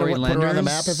was predatory kind of what lenders. put her on the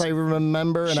map, if I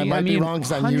remember, and I She- might be wrong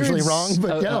because I'm usually wrong.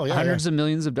 But hundreds of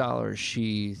millions of dollars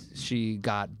she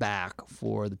got back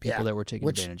for the people that were taken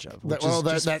Which- advantage of. that- Which is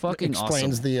just that fucking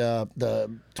explains awesome. the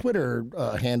Twitter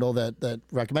handle that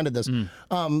recommended this.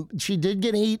 Mm. She did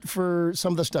get heat for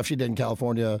some of the stuff she did in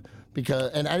California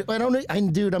because, and I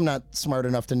don't, dude, I'm not smart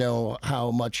enough to know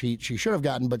how much heat she should have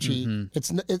gotten, but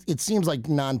it seems like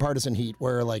nonpartisan heat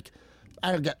where like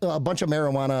I got a bunch of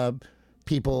marijuana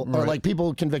people or like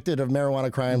people convicted of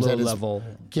marijuana crimes. Low level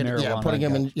marijuana.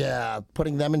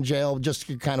 Putting them in jail just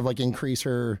to kind of like increase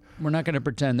her. We're not going to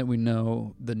pretend that we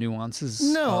know the nuances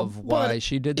of but why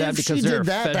she did that, if because she there did are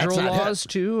that, that's federal not laws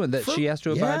too, and that she has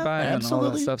to abide by, absolutely. and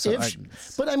all that stuff.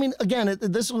 So but I mean, again,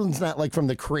 this one's not like from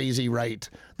the crazy right.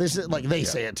 This is like they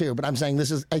say it too, but I'm saying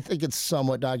this is. I think it's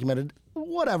somewhat documented.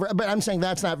 Whatever, but I'm saying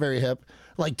that's not very hip.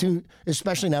 Like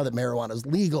especially now that marijuana is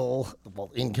legal,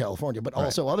 well, in California, but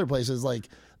also other places. Like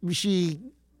if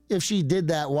she did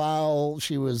that while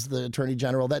she was the attorney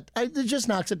general, it just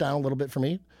knocks it down a little bit for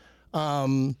me.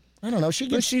 I don't know. She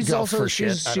gets she's guffed also for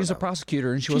shit. she's a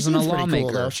prosecutor, and she She wasn't a seems pretty lawmaker.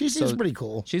 cool, though. She seems pretty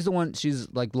cool. She's the one. She's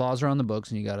like, laws are on the books,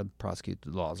 and you got to prosecute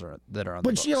the laws that are on the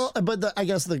books. I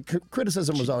guess the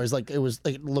criticism was always like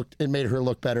it made her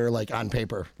look better like on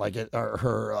paper, like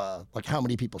like how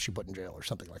many people she put in jail or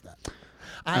something like that.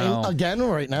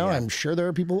 I'm sure there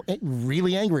are people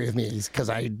really angry with me because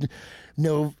I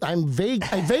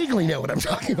vaguely know what I'm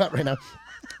talking about right now.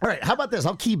 All right, how about this?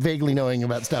 I'll keep vaguely knowing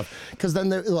about stuff because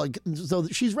then so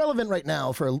she's relevant right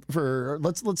now for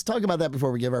let's talk about that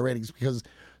before we give our ratings, because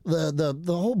the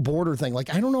whole border thing,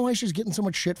 like I don't know why she's getting so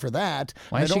much shit for that.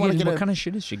 Why is she getting, what kind of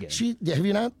shit is she getting? Have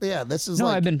you not? Yeah, this is no.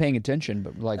 like, I've been paying attention,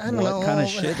 but like, what kind of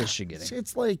shit is she getting?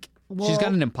 It's like she's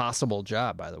got an impossible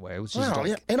job, by the way. It was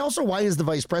just and also, why is the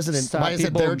vice president? Why is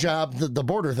it their job? The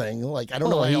border thing? Like I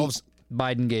don't know why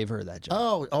Biden gave her that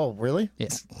job. Oh, really?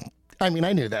 Yes. I mean,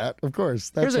 I knew that, of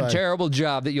course. Here's a terrible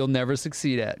job that you'll never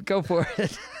succeed at. Go for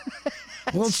it.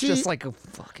 Well, it's just like a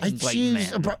fucking.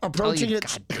 She's approaching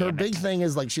it. Her big thing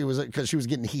is like she was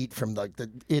getting heat from like the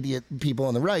idiot people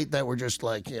on the right that were just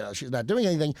like, she's not doing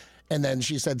anything, and then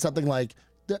she said something like,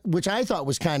 which I thought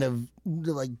was kind of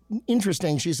like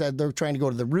interesting. She said they're trying to go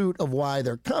to the root of why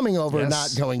they're coming over,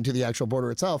 not going to the actual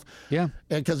border itself. Yeah,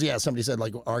 because somebody said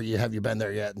like, have you been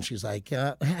there yet? And she's like,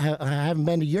 I haven't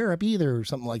been to Europe either, or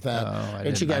something like that.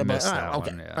 And she got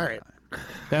okay, yeah. all right.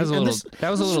 That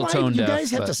was a little tone deaf. You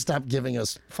guys have to stop giving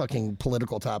us fucking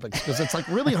political topics because it's like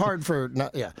really hard for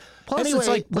not. Yeah. Plus, anyway, it's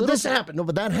like but this happened. No,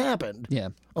 but that happened. Yeah.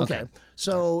 Okay.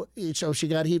 So she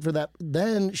got heat for that.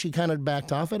 Then she kind of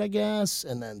backed off it, I guess,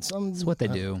 and then some. That's what they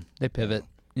do. They pivot.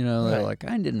 They're like,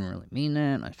 I didn't really mean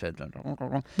that. I said.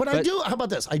 But I do. How about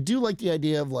this? I do like the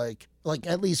idea of like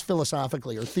at least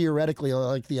philosophically or theoretically, I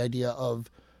like the idea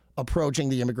of approaching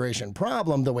the immigration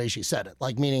problem the way she said it,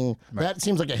 like meaning that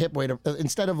seems like a hip way to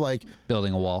instead of like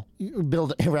building a wall.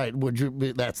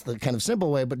 That's the kind of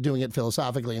simple way, but doing it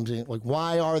philosophically and saying like,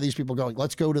 why are these people going?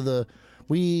 Let's go to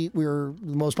we're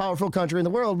the most powerful country in the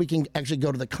world. We can actually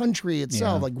go to the country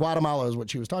itself. Like Guatemala is what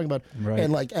she was talking about,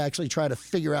 and like actually try to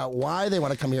figure out why they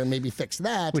want to come here and maybe fix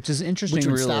that, which is interesting. Which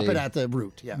would really, stop it at the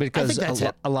root. Yeah, because I think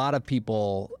that's a lot of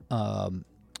people, and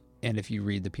if you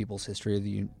read the people's history of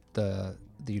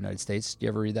the United States. Do you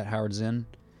ever read that, Howard Zinn?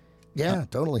 Yeah,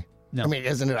 totally. No. I mean,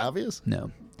 isn't it obvious? No.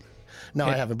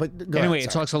 I haven't. But anyway, it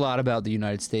talks a lot about the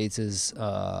United States'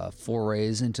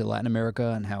 forays into Latin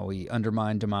America and how we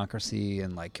undermine democracy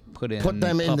and like put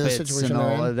them in the situation and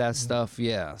all of that stuff.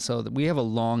 Yeah, so we have a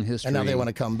long history. And now they want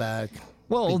to come back.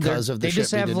 Well, because of the they shit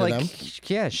just we have did like to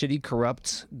them. shitty,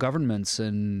 corrupt governments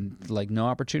and like no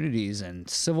opportunities and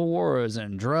civil wars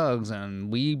and drugs,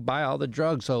 and we buy all the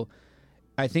drugs. So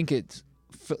I think it's,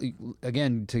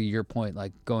 again, to your point,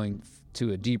 like going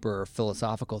to a deeper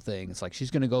philosophical thing. It's like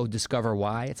she's going to go discover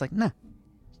why. It's like, nah,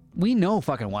 we know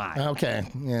fucking why. Okay,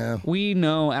 yeah. We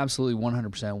know absolutely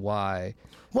 100% why.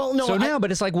 Well, no. So now,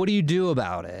 but it's like, what do you do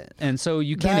about it? And so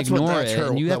you can't ignore it.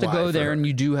 And you have to go there and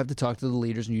you do have to talk to the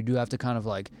leaders and you do have to kind of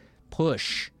like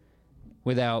push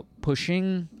without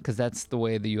pushing, because that's the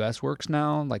way the U.S. works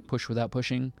now, like push without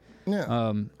pushing.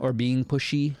 Yeah. Or being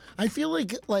pushy. I feel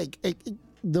like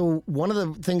one of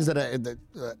the things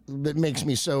that makes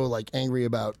me so like angry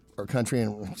about our country,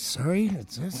 and sorry,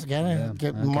 it's gotta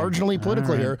get marginally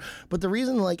political here, but the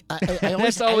reason like I always,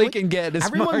 that's all we can get is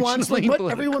everyone wants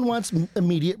political. Everyone wants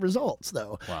immediate results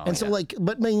though, and so like,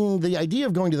 but I mean, the idea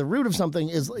of going to the root of something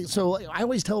is like, so I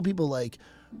always tell people like,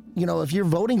 if you're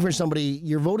voting for somebody,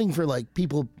 you're voting for like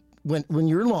people when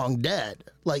you're long dead.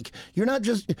 Like, you're not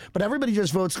just, but everybody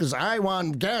just votes because I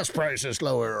want gas prices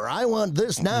lower, or I want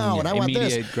this now, and I want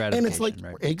this. And it's like,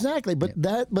 right. Exactly, but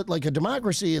but like a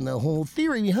democracy and the whole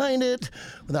theory behind it,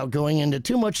 without going into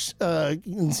too much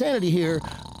insanity here,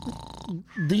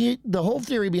 the whole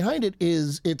theory behind it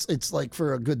is it's like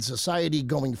for a good society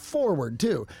going forward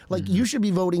too. Like, you should be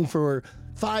voting for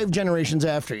 5 generations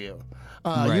after you.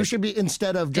 You should be,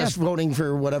 instead of just voting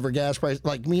for whatever gas price,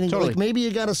 like meaning like maybe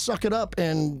you got to suck it up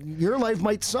and your life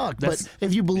might suck. But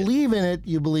if you believe in it,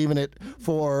 you believe in it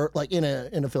for like in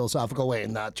a philosophical way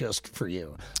and not just for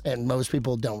you. And most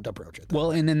people don't approach it.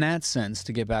 Well, and in that sense,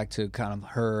 to get back to kind of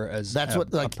her as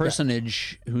a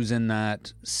personage who's in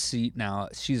that seat now,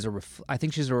 I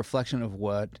think she's a reflection of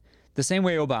what the same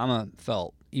way Obama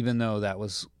felt, even though that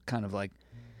was kind of like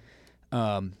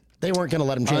they weren't going to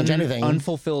let him change anything.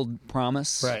 Unfulfilled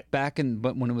promise. Right.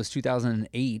 But when it was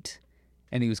 2008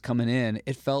 and he was coming in,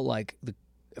 it felt like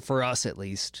for us at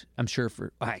least, I'm sure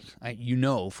for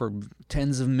for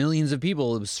tens of millions of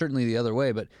people, it was certainly the other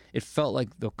way, but it felt like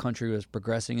the country was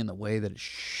progressing in the way that it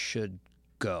should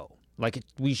go. Like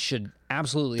we should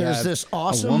absolutely have this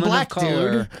awesome a woman black of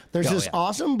color. dude. There's this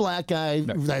awesome black guy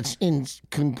that's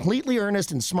completely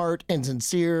earnest and smart and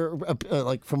sincere.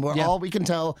 Like from what all we can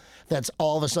tell, that's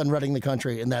all of a sudden running the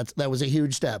country, and that was a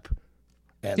huge step.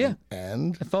 And,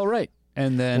 and it felt right.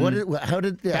 And then how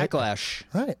did backlash?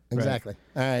 Right, exactly.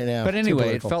 All right, yeah. But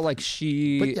anyway, it felt like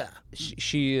she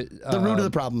the root of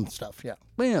the problem stuff. Yeah.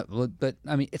 But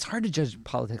I mean, it's hard to judge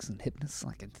politics and hipness.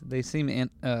 Like they seem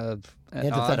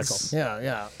antithetical. Odds.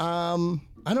 Yeah.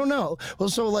 I don't know. Well,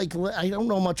 so like I don't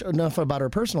know enough about her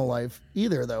personal life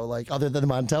either, though. Like other than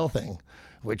the Montel thing,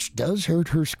 which does hurt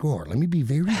her score. Let me be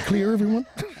very clear, everyone.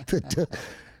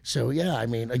 So yeah, I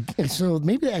mean, so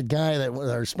maybe that guy that was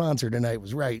our sponsor tonight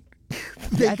was right.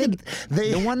 I think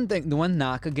the one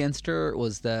knock against her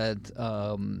was that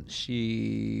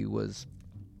she was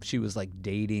like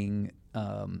dating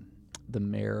the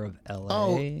mayor of L.A.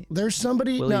 Oh, there's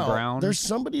somebody. Willie Brown. There's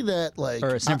somebody that like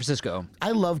or San Francisco.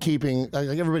 I love keeping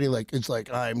like everybody like it's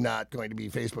like I'm not going to be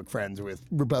Facebook friends with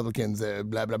Republicans.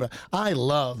 Blah blah blah. I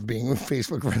love being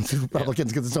Facebook friends with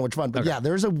Republicans because it's so much fun. But yeah,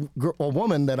 there's a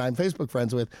woman that I'm Facebook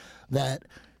friends with that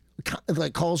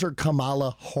like calls her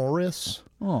Kamala Harris.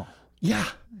 Oh. Yeah.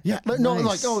 No,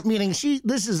 nice. Meaning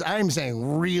I'm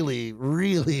saying really,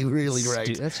 really, really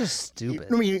right. That's just stupid.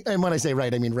 I mean, and when I say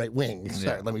right, I mean right wing.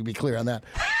 Sorry, let me be clear on that.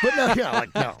 But no,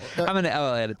 no.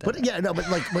 I'll edit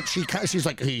that. But she's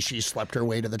like, she slept her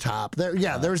way to the top.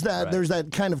 There's that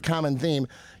kind of common theme.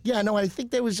 Yeah, no, I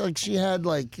think there was like she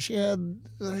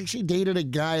dated a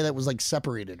guy that was like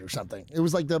separated or something. It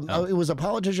was like it was a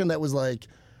politician that was like,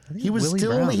 he was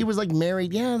like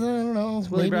married. Yeah, I don't know.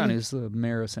 Willie Brown, who's the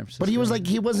mayor of San Francisco. But he was like,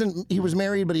 he was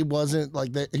married, but he wasn't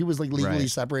like that. He was like legally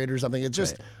separated or something. It's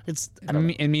just,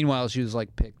 and meanwhaile, she was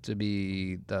like picked to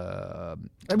be the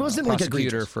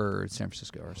prosecutor for San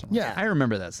Francisco or something. Yeah. I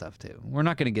remember that stuff too. We're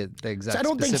not going to get the exact I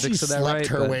don't think she slept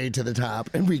her way to the top,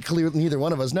 and we clearly, neither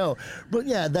one of us know. But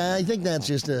yeah, I think that's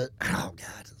just oh God.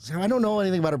 So I don't know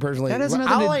anything about her personally.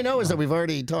 All I know is that we've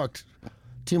already talked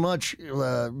too much,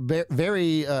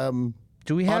 very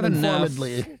do we have enough?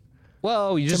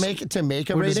 Well, you just to make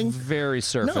a rating. Just very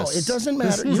surface. No, it doesn't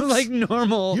matter. This is like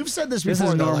normal. You've said this before.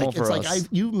 This is normal for us.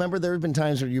 You remember there have been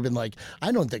times where you've been like,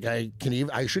 I don't think I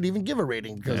should even give a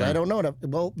rating because I don't know.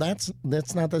 Well, that's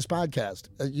not this podcast.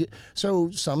 So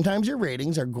sometimes your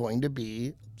ratings are going to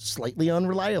be slightly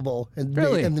unreliable,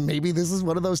 and maybe this is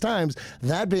one of those times.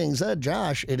 That being said,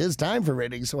 Josh, it is time for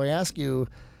ratings. So I ask you,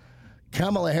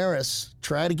 Kamala Harris,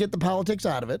 try to get the politics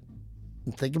out of it.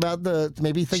 Think about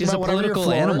She's about whatever your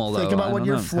floor. Animal, think about what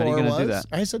your floor was. Do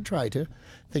I said try to.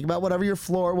 Think about whatever your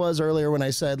floor was earlier when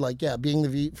I said being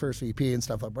the first VP and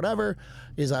stuff like whatever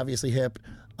is obviously hip.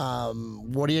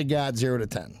 What do you got 0 to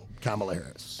 10? Kamala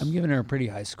Harris. I'm giving her a pretty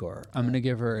high score. I'm going to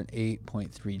give her an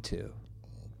 8.32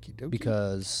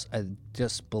 because I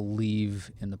just believe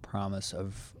in the promise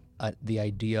of the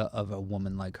idea of a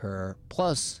woman like her.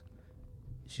 Plus,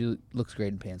 she looks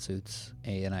great in pantsuits,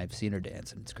 and I've seen her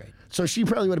dance, and it's great. So she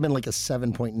probably would have been like a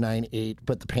 7.98,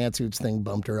 but the pantsuits thing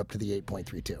bumped her up to the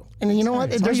 8.32. And you know what?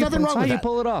 There's nothing wrong with that. That's how you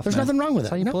pull it off. There's nothing wrong with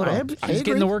that. She's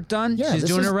getting the work done. Yeah, she's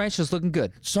doing it right. She's looking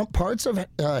good. Some parts of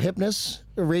hipness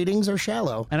ratings are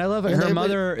shallow. And I love it. Her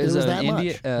mother is an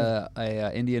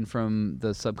Indian from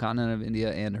the subcontinent of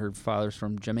India, and her father's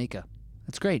from Jamaica.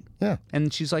 That's great. Yeah.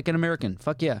 And she's like an American.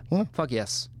 Fuck yeah. Fuck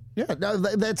yes. Yeah,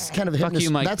 that's kind of Fuck hipness. You,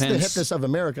 Mike that's Pence. the hipness of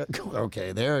America.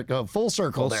 Okay, there it goes. Full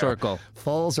circle.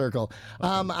 Full circle.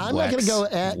 I'm not going to go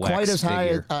quite as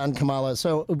high on Kamala.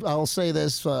 So I'll say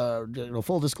this: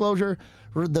 full disclosure,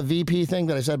 the VP thing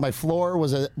that I said, my floor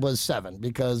was 7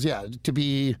 because to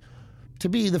be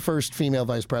the first female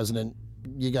vice president,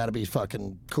 you got to be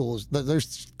fucking cool.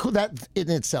 That in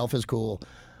itself is cool,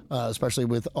 especially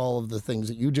with all of the things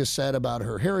that you just said about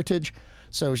her heritage.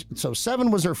 So 7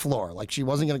 was her floor. Like she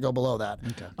wasn't going to go below that.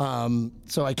 Okay.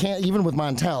 So I can't, even with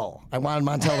Montel, I wanted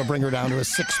Montel to bring her down to a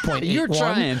 6.81. You're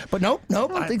trying. But nope. I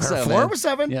don't think her so, floor man. was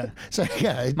 7. Yeah. So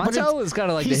yeah. Montel is kind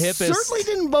of like the he hippest. certainly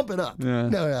didn't bump it up. Yeah.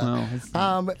 No.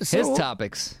 Well, So his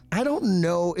topics. I don't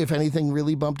know if anything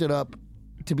really bumped it up,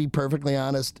 to be perfectly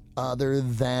honest, other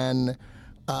than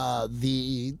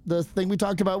the thing we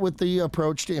talked about with the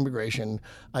approach to immigration.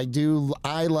 I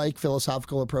like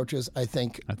philosophical approaches. I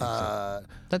think I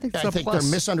think it's a they're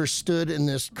plus. misunderstood in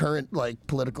this current like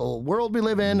political world we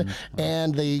live in,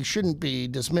 and they shouldn't be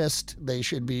dismissed. They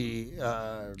should be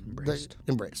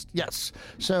embraced. Yes.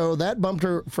 So that bumped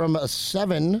her from a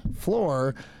 7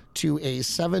 floor to a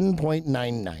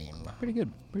 7.99. Pretty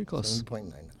good. Pretty close.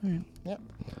 7.99. Yep.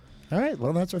 All right,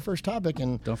 well, that's our first topic,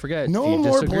 and Don't forget, no if you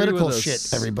more disagree political with us-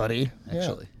 shit, everybody.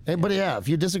 Actually. Yeah. But yeah, if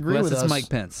you disagree Unless with it's us, Mike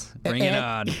Pence. Bring it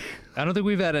on. I don't think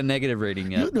we've had a negative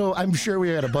rating yet. I'm sure we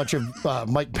had a bunch of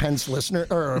Mike Pence listener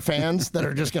or fans that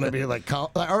are just going to be like,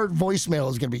 our voicemail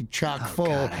is going to be chock full.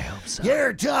 God, I hope so.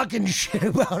 You're talking shit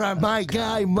about my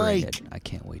guy Bring Mike. it. I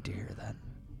can't wait to hear that.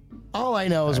 All I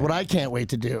know is what I can't wait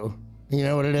to do. You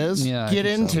know what it is? Yeah, I Get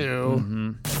think so.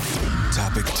 into.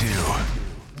 Topic 2.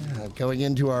 Going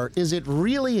into our Is It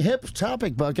Really Hip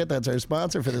topic bucket. That's our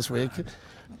sponsor for this week.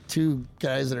 2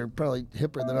 guys that are probably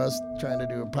hipper than us trying to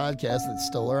do a podcast that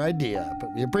stole our idea.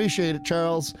 But we appreciate it,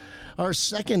 Charles. Our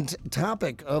second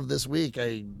topic of this week,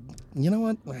 you know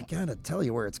what? I got to tell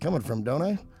you where it's coming from, don't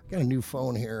I? I got a new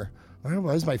phone here. Why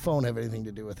does my phone have anything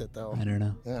to do with it, though? I don't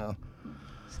know. Yeah.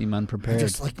 Seem unprepared.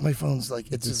 Just like my phone's like,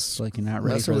 it's Just just like you're not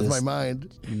ready messing for with this. my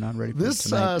mind. You're not ready for This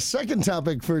tonight. second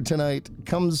topic for tonight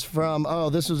comes from,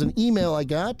 this was an email I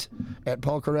got at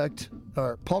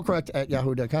paulcorrect at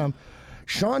yahoo.com.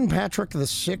 Sean Patrick the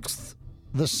sixth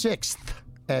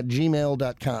at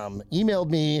gmail.com emailed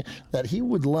me that he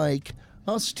would like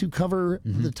us to cover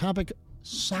the topic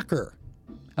soccer.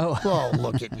 Oh, Well,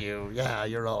 look at you. Yeah,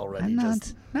 you're already I'm not.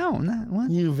 just, No, I'm not. What?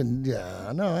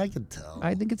 I can tell.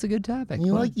 I think it's a good topic.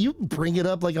 You What? you bring it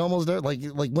up like almost like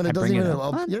when it doesn't bring it even.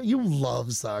 up. What? You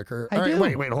love soccer. I All right, do.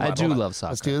 wait, hold on. I do hold on. love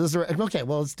soccer. Let's do this the right. Okay,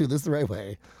 well, let's do this the right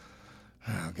way.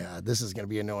 Oh God, this is going to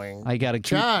be annoying. I gotta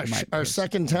keep Josh, my our pace.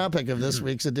 second topic of this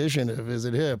week's edition of Is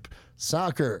It Hip?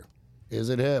 Soccer. Is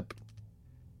it hip?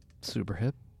 Super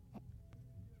hip.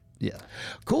 Yeah.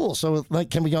 Cool. So,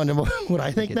 like, can we go into what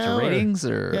I think Get now? your or- ratings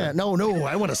or Yeah, no,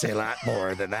 I want to say a lot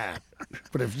more than that.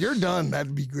 But if you're done,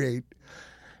 that'd be great.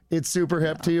 It's super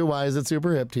hip to you. Why is it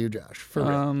super hip to you, Josh? For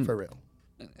real. For real.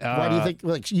 Why do you think?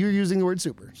 Like, you're using the word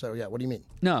super. So yeah, what do you mean?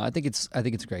 No, I think it's a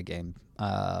great game.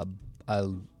 I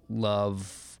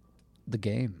love the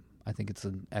game. I think it's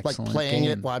an Like excellent playing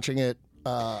game. it, watching it,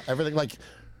 everything. Like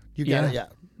you Yeah. got it. Yeah.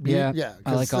 Yeah. Yeah.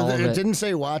 I like 'cause all of it it. didn't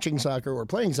say watching soccer or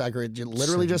playing soccer. It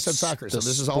literally just said soccer. So The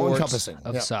this is all sport encompassing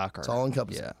of Yeah, soccer. It's all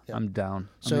encompassing. Yeah, Yeah. I'm down.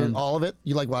 So I'm in. all of it.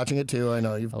 You like watching it too. I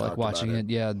know you've. I like talked watching about it.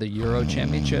 Yeah, the Euro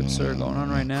Championships are going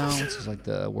on right now. This is like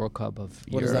the World Cup of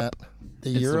What is Europe. that? The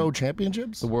Euro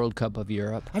Championships. The World Cup of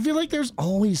Europe. I feel like there's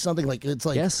always something like it's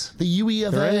like Yes. the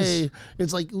UEFA. There is.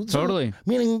 It's like Totally.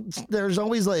 meaning there's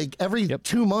always like every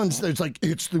 2 months there's like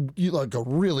it's like a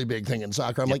really big thing in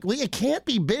soccer. I'm like, well, it can't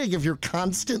be big if you're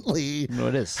constantly No,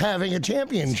 it is. having a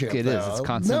championship. It is. though. It's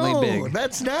constantly no, big.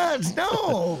 That's not.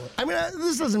 No, I mean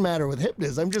this doesn't matter with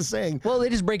hipness. I'm just saying. Well, they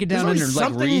just break it There's down always into like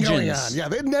something regions. going on. Yeah,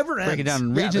 it never ends. Break it down in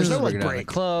Yeah, regions, there's no break like it down in break.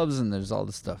 clubs, and there's all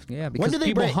this stuff. Yeah, because do they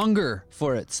people break? hunger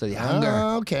for it, so they hunger.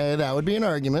 Okay, that would be an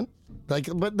argument. Like,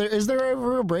 but is there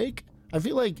ever a break? I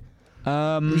feel like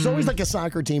there's always like a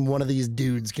soccer team one of these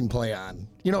dudes can play on,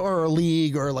 you know, or a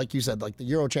league, or like you said, like the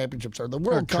Euro Championships or the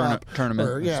World Cup tournament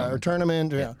or or or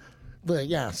tournament, yeah. But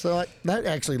yeah, so that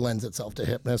actually lends itself to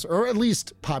hipness, or at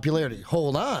least popularity.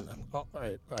 Hold on, all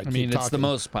right, I mean, it's the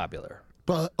most popular.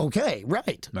 But okay,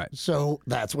 right. So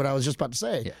that's what I was just about to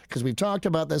say. Because we've talked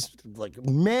about this, like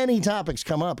many topics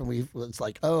come up, and it's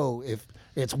like, oh, if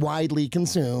it's widely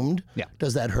consumed,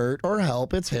 does that hurt or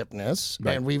help its hipness?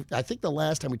 Right. And I think the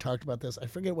last time we talked about this, I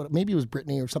forget maybe it was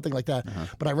Brittany or something like that.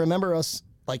 But I remember us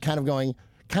like kind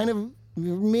of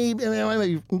maybe, I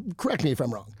mean, correct me if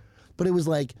I'm wrong, but it was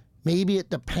like maybe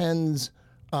it depends.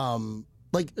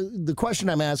 Like the question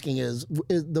I'm asking is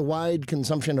the wide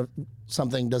consumption of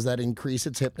something, does that increase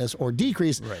its hipness or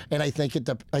decrease? Right. And I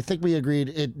think we agreed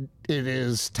it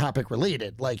is topic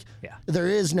related. Like there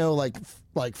is no like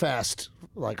fast,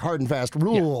 like hard and fast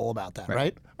rule about that,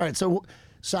 right? All right. So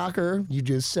soccer, you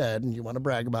just said, and you want to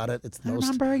brag about it. It's the I'm most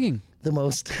not bragging. the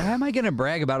most. Why am I going to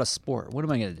brag about a sport? What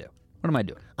am I going to do? What am I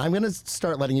doing? I'm going to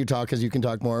start letting you talk because you can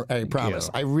talk more. I promise.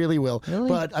 you. I really will. Really?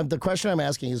 But the question I'm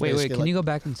asking is Wait, basically can you go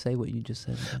back and say what you just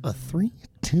said? a 3,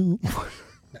 2, 1.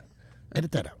 No,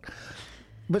 edit that out.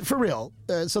 but for real.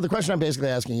 So the question I'm basically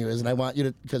asking you is, and I want you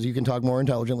to, because you can talk more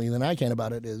intelligently than I can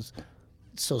about it, is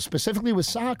so specifically with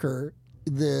soccer,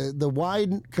 the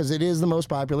wide, because it is the most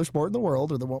popular sport in the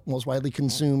world, or the most widely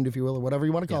consumed, if you will, or whatever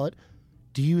you want to call it.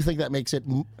 Do you think that makes it?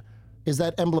 Is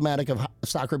that emblematic of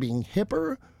soccer being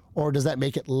hipper, or does that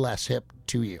make it less hip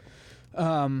to you?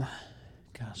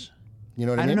 Gosh. You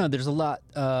know what I I mean? don't know. There's a lot.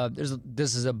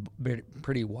 This is a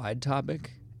pretty wide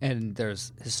topic, and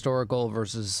there's historical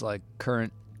versus like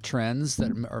current trends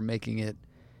that are making it.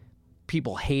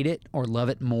 People hate it or love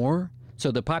it more.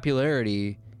 So the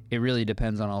popularity, it really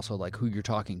depends on also like who you're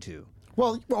talking to.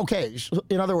 Well, okay.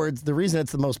 In other words, the reason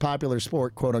it's the most popular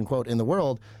sport, quote unquote, in the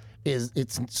world, is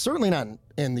it's certainly not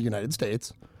in the United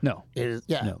States. No. It is,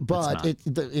 yeah, No, but it's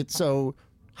it's so.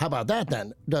 How about that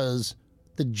then? Does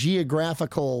the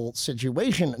geographical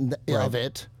situation of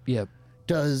it Yep.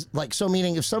 does like so?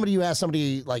 Meaning, if you ask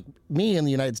somebody like me in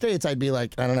the United States, I'd be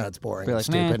like, I don't know, it's boring, Be it's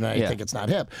like, stupid, meh, and I yeah. think it's not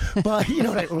hip. But you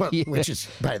know, which is,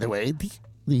 by the way,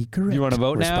 the correct. You wanna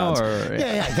vote now, response. or-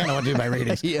 Yeah, I kind of want to do my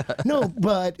ratings. Yeah. No,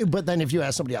 but then if you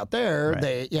ask somebody out there,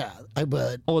 Right.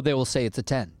 but. Oh, they will say it's a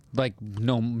 10. Like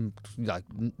no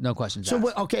questions So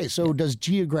asked. so does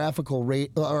geographical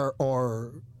rate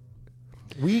or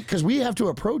we have to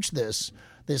approach this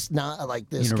not like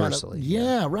this Universally, kind of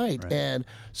yeah right. And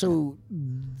so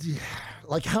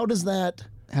like how does that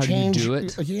How do you change do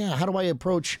it? Yeah, how do I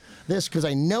approach this, because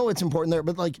I know it's important there,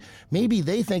 but like maybe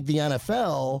they think the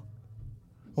NFL,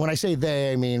 when I say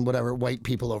they, I mean whatever white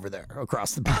people over there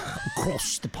across the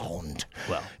pond.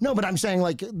 Well. No, but I'm saying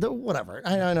like whatever.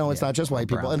 I know it's not just white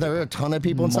people, brown and there are a ton of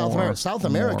people in South America. South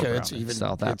America, more it's brown. even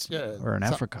South it's, or in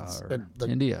Africa or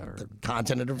India or the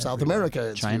continent of South America.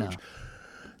 It's China. huge.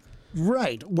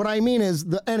 Right. What I mean is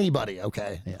anybody,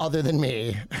 okay, other than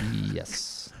me,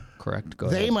 Yes. Correct. Go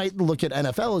they ahead. might look at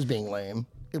NFL as being lame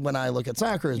when I look at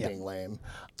soccer as being lame.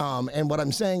 And what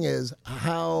I'm saying is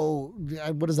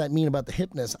what does that mean about the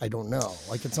hipness? I don't know.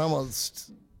 Like it's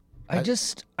almost.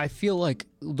 I feel like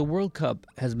the World Cup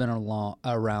has been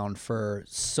around for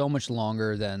so much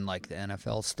longer than like the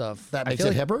NFL stuff. That I makes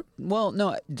feel it like, hipper? Well,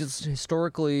 no, just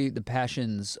historically, the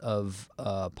passions of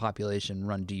population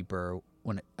run deeper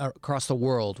across the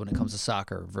world when it comes to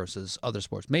soccer versus other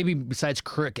sports. Maybe besides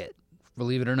cricket,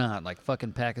 believe it or not, like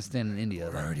fucking Pakistan and India.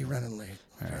 We're already running late.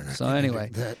 So anyway,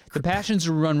 that- the passions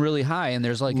run really high, and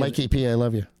there's like Mikey P, I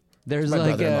love you. there's My like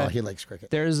brother-in-law, he likes cricket.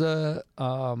 there's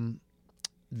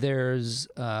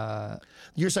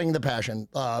You're saying the passion,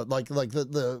 like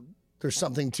the there's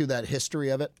something to that history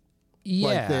of it.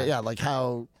 yeah. Like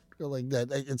how like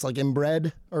that it's like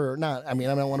inbred or not. I mean,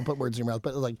 I don't want to put words in your mouth,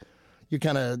 but like you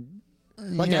kind of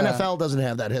like Yeah. NFL doesn't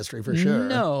have that history for sure.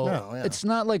 No, yeah. it's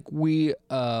not like we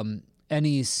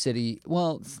any city.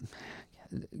 Well,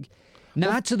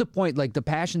 not to the point. Like the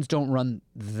passions don't run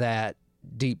that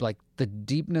deep. Like the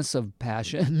deepness of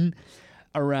passion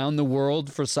around the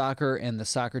world for soccer and the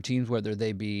soccer teams, whether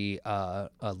they be a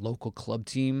local club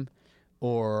team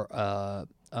or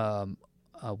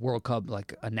a World Cup,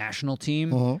 like a national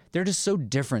team, they're just so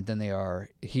different than they are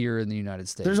here in the United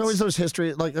States. There's always those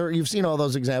history, like or you've seen all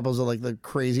those examples of like the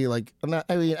crazy, like I'm not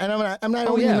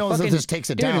even know that this takes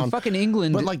it dude, in down. fucking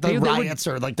England, But like the riots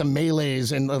or like the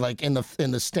melees and like in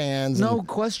the stands. No and,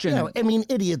 question. You know, I mean,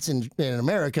 idiots in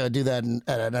America do that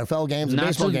at NFL games and Not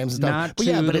baseball to- games and stuff. not but to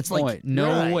yeah, but the it's like point. No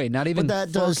right. way, not even but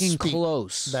that does fucking speak,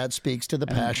 close. That speaks to the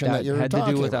passion that you're had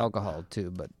talking to do with about. alcohol too,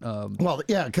 but Well,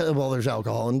 yeah, there's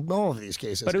alcohol in all of these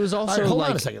cases. But it was All also right, hold on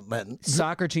like- a second, Len.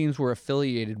 soccer teams were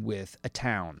affiliated with a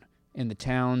town, and the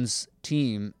town's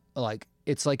team, like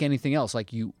it's like anything else.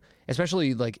 Like you,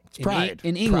 especially like pride.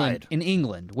 in England,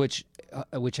 Pride.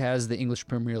 which has the English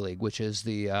Premier League, which is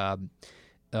the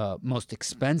most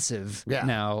expensive Yeah.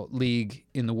 now league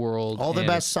in the world. All the and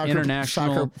best it's soccer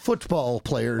international football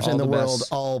players all in the the world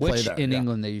best, all play which there. in Yeah.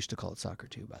 England they used to call it soccer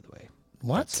too, by the way.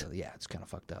 What? That's, yeah, it's kind of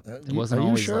fucked up. It Are wasn't you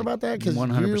always sure like about that? Because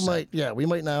 100%. you might, we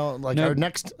might now, like Nope.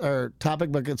 our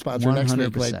topic book sponsor next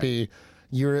week 100%. might be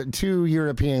two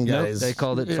European Nope, guys. they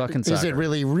called it fucking Is it soccer.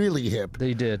 really, really hip?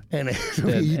 They did. And,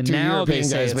 And two now they European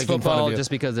say guys it's making fun football of you.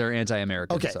 just because they're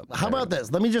anti-American. Okay, so how about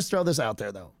this? Let me just throw this out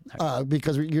there, though,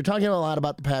 because you're talking a lot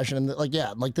about the passion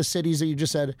and like the cities that you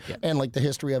just said, and like the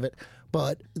history of it.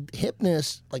 But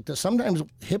hipness, sometimes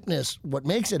hipness, what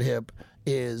makes it hip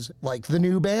is like the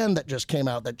new band that just came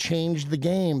out that changed the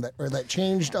game, that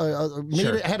changed,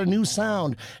 it had a new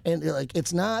sound, and like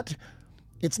it's not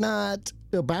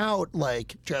about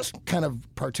like just kind of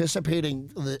participating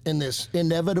in this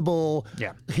inevitable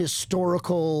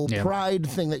historical pride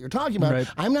thing that you're talking about. Right.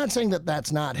 I'm not saying that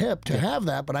that's not hip to have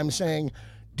that, but I'm saying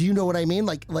Do you know what I mean?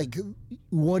 Like,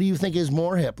 what do you think is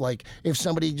more hip? Like, if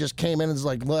somebody just came in and is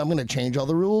like, well, I'm going to change all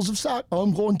the rules of soccer.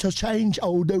 I'm going to change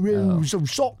all the rules of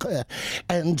soccer.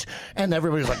 And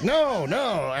everybody's like, no.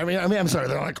 I mean, I'm sorry.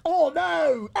 They're like, oh,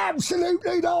 no,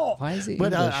 absolutely not. Why is it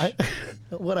But English?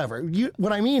 whatever.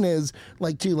 What I mean is,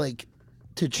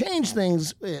 to change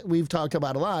things, we've talked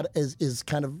about a lot, is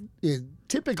kind of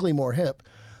typically more hip.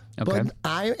 Okay.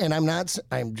 But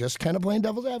I'm just kind of playing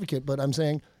devil's advocate, but I'm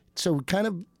saying, so kind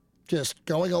of just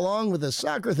going along with the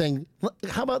soccer thing,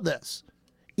 how about this?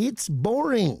 It's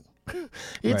boring.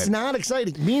 It's Right. not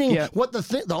exciting. Meaning, Yeah.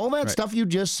 all that stuff you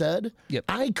just said, Yep.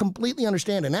 I completely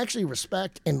understand and actually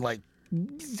respect and like.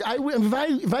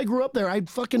 If I grew up there, I'd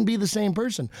fucking be the same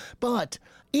person. But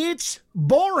it's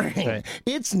boring. Right.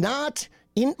 It's not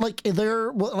in like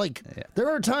there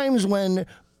are times when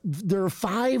there are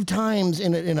 5 times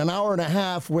in an hour and a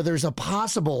half where there's a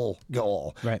possible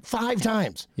goal. Right. 5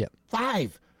 times. Yep.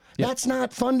 5. That's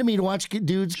not fun to me to watch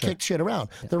dudes kick shit around.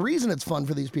 The reason it's fun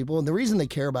for these people and the reason they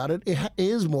care about it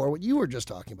is more what you were just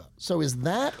talking about. So is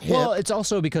that hip? Well, it's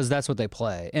also because that's what they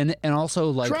play, and also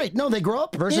like That's right. No, they grow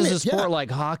up versus in it, a sport yeah. like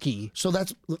hockey. So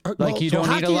that's Like you don't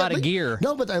need a hockey, lot at of gear.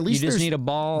 No, but at least you just there's- need a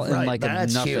ball and right, like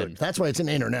that's nothing. cute. That's why it's an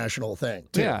international thing.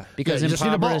 Too. Yeah, because you just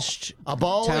need impoverished a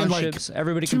ball and like townships,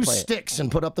 everybody can 2 play it. sticks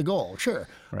and put up the goal. Sure,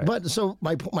 Right. but so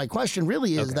my question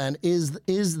really is then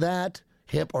is that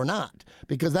hip or not?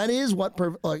 Because that is what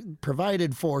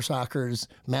provided for soccer's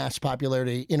mass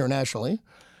popularity internationally.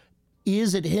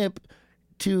 Is it hip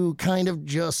to kind of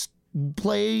just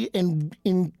play and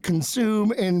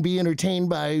consume and be entertained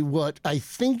by what I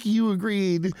think you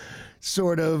agreed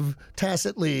sort of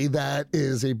tacitly that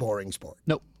is a boring sport?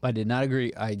 Nope, I did not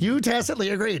agree. You tacitly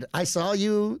agreed. I saw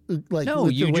you like No, with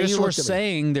the you way just you were looked at me.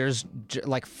 saying there's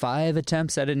like 5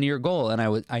 attempts at a near goal, and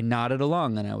I nodded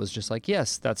along, and I was just like,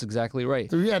 yes, that's exactly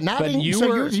right. Yeah, nodding. But you so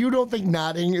were you don't think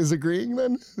nodding is agreeing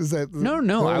then? Is that no,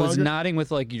 I was longer? nodding with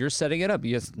like you're setting it up.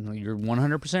 Yes, no, you're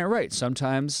 100% right.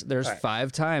 Sometimes there's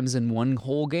 5 times in one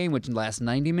whole game, which lasts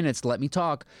 90 minutes. Let me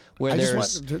talk. Where I just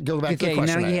there's want to go back to the okay,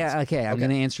 question now, I yeah, asked. okay, I'm going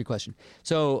to answer your question.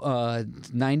 So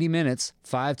 90 minutes,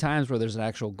 5 times where there's an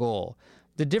actual goal.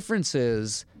 The difference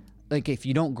is, like, if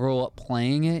you don't grow up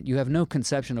playing it, you have no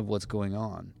conception of what's going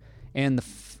on, and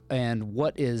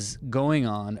what is going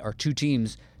on are 2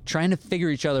 teams trying to figure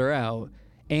each other out,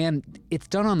 and it's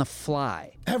done on the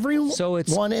fly. Everyone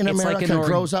in it's like America an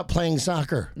grows up playing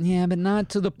soccer. Yeah, but not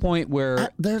to the point where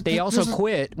they also there's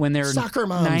quit when they're soccer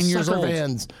moms, 9 years soccer old.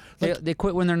 fans. They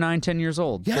quit when they're 9, 10 years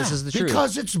old. Yeah, This is the truth.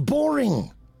 because it's boring.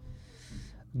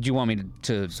 Do you want me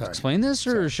to explain this,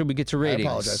 or should we get to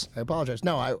ratings? I apologize.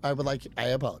 No, I would like. I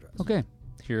apologize. Okay,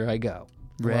 here I go.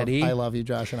 Ready? I love you,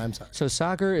 Josh, and I'm sorry. So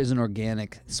soccer is an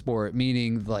organic sport,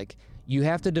 meaning like you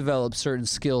have to develop certain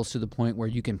skills to the point where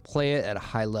you can play it at a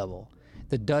high level.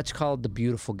 The Dutch call it the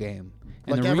beautiful game.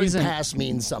 And Like the every reason pass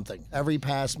means something. Every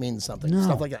pass means something. No.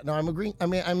 Stuff like that. No, I'm agreeing. I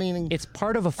mean, it's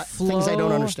part of a flow. things I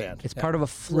don't understand. It's Yeah. part of a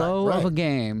flow Right. of a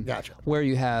game Gotcha. where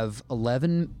you have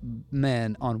 11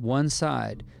 men on one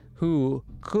side who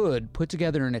could put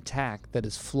together an attack that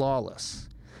is flawless,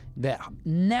 that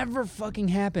never fucking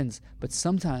happens, but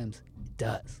sometimes it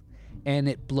does. And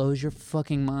it blows your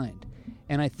fucking mind.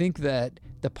 And I think that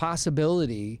the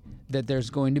possibility that there's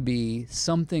going to be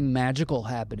something magical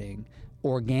happening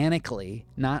organically,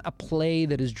 not a play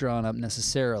that is drawn up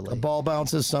necessarily. ball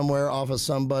bounces somewhere off of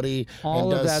somebody All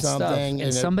and of does that stuff. something, And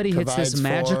it somebody hits this provides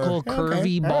magical for-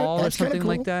 curvy Okay, all right, ball or that's kinda something cool.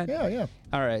 like that. Yeah.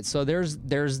 All right, so there's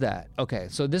that. Okay,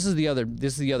 so this is the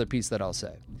other piece that I'll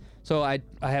say. So I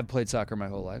have played soccer my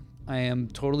whole life. I am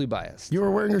totally biased. You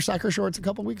were wearing your soccer shorts a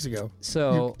couple weeks ago.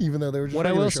 So Even though they were just what I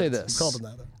regular will say shorts. this: You called them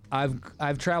that. Though.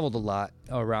 I've traveled a lot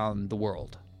around the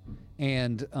world,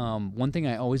 and one thing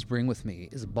I always bring with me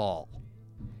is a ball,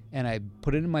 and I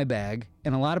put it in my bag.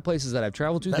 And a lot of places that I've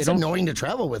traveled to, That's they don't. annoying to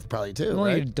travel with, probably too. Well,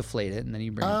 you Right? deflate it and then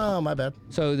you bring it. Oh, my bad.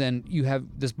 So then you have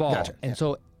this ball, Gotcha, and yeah.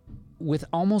 so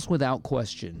almost without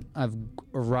question, I've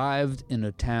arrived in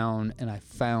a town and I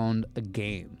found a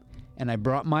game, and I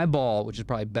brought my ball, which is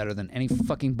probably better than any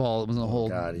fucking ball that was in the whole.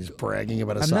 God, he's bragging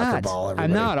about a I'm soccer not. ball. I'm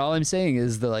Everybody. not. All I'm saying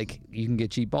is that like you can get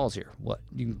cheap balls here. What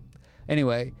you can,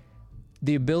 anyway,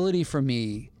 the ability for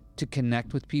me to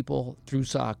connect with people through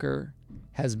soccer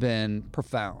has been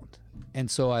profound,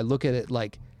 and so I look at it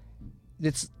like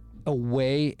it's a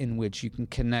way in which you can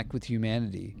connect with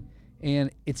humanity,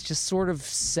 and it's just sort of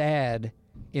sad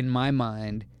in my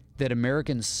mind that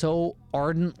Americans so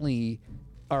ardently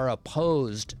are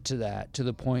opposed to that to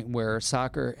the point where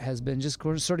soccer has been just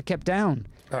sort of kept down.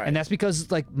 All right. And that's because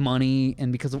like money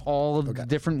and because of all of the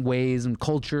different ways and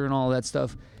culture and all that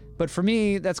stuff. But for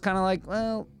me, that's kind of like,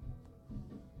 well,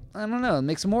 I don't know. It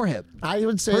makes them more hip. I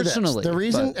would say Personally, this. The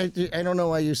reason I don't know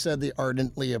why you said the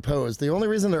ardently opposed. The only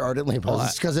reason they're ardently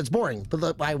opposed is because it's boring. But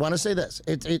look, I want to say this.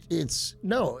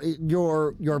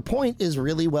 Your point is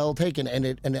really well taken,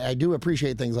 and I do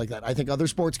appreciate things like that. I think other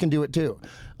sports can do it too.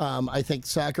 I think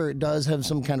soccer does have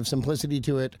some kind of simplicity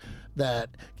to it that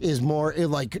is more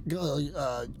like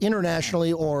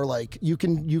internationally, or like you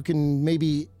can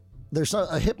maybe there's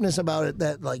a hipness about it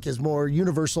that like is more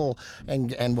universal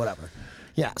and whatever.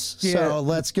 Yes. Yeah. So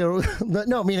let's go.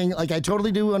 No, meaning like I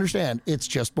totally do understand. It's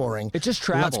just boring. It just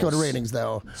travels. Let's go to ratings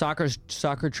though.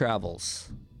 Soccer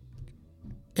travels.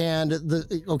 And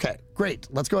okay, great.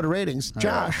 Let's go to ratings.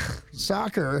 Josh,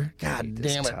 soccer. God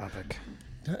damn it. Topic.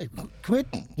 Quit.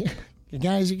 You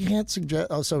guys, you can't suggest.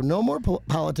 Oh, so no more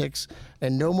politics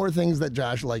and no more things that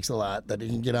Josh likes a lot that he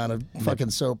can get on a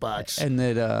fucking soapbox. And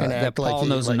that act Paul like he,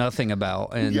 knows like- nothing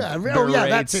about. And Yeah, that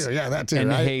berates too. Yeah, that too.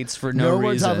 And hates for no no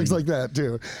more reason. topics like that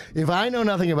too. If I know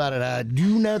nothing about it, I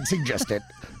do not suggest it,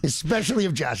 especially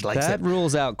if Josh likes that it.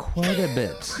 rules out quite a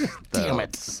bit. Damn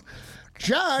it,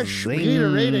 Josh. We need a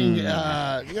rating.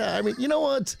 Yeah, I mean, you know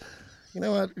what?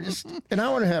 Just an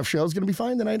hour and a half show is going to be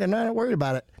fine tonight, and I'm not worried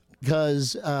about it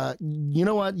because you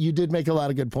know what? You did make a lot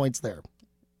of good points there.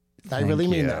 I really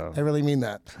mean that. I really mean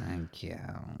that. Thank you.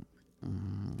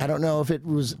 I don't know if it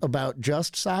was about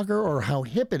just soccer or how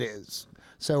hip it is.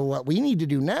 So what we need to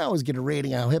do now is get a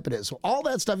rating how hip it is. So all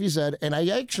that stuff you said, and I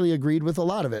actually agreed with a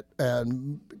lot of it,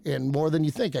 and more than you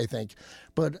think, I think.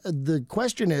 But the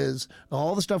question is,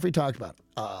 all the stuff we talked about,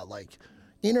 like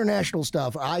international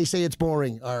stuff, I say it's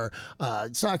boring, or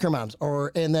soccer moms,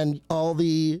 and then all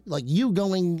the, like you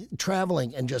going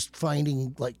traveling and just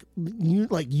finding like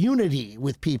unity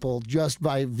with people just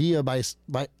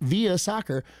via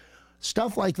soccer.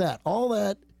 Stuff like that. All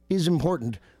that is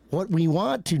important. What we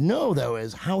want to know, though,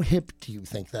 is how hip do you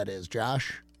think that is,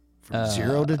 Josh? From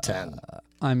 0 to 10.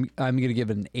 I'm gonna give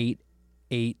it an 8,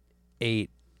 8, 8,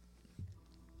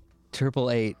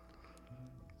 888.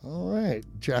 All right.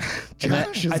 Josh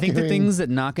I think the things that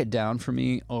knock it down for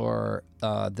me are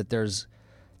that there's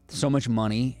so much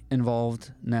money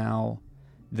involved now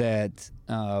that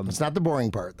it's not the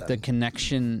boring part, then. the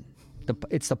connection,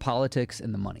 it's the politics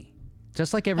and the money.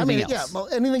 Just like I everything mean, else. yeah, well,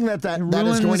 anything that is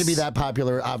ruins- going to be that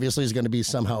popular obviously is going to be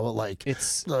somehow like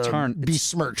It's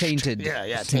besmirched, tainted. Yeah,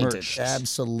 Smirched. tainted,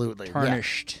 absolutely,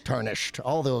 Tarnished. Yeah. Tarnished.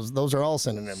 All those are all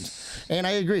synonyms, and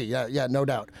I agree. Yeah, no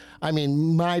doubt. I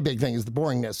mean, my big thing is the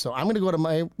boringness. So I'm going to go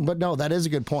to but no, that is a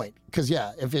good point because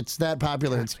yeah, if it's that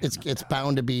popular, it's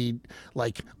bound to be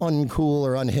like uncool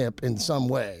or unhip in some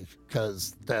way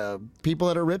because the people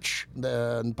that are rich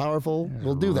and powerful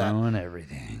will do that. Ruin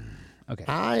everything. Okay.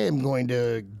 I am going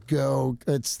to go.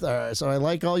 So I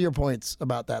like all your points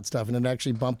about that stuff, and it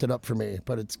actually bumped it up for me.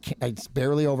 But it's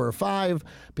barely over a 5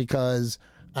 because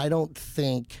I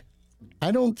think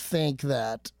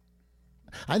that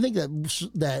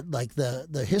like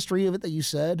the history of it that you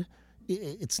said.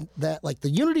 It's that like the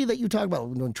unity that you talk about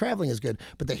when traveling is good,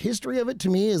 but the history of it to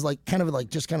me is like kind of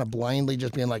blindly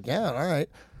just being like, yeah, all right.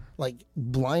 Like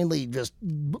blindly just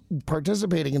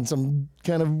participating in some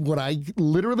kind of what I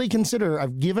literally consider,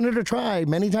 I've given it a try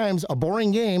many times, a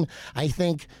boring game. I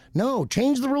think, no,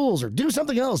 change the rules or do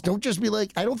something else. Don't just be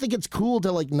like, I don't think it's cool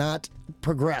to like not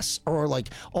progress or like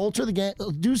alter the game,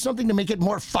 do something to make it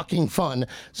more fucking fun.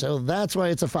 So that's why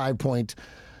it's a 5.69.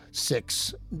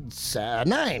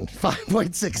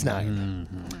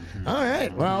 5.69. All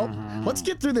right. Well, let's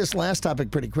get through this last topic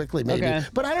pretty quickly, maybe. Okay.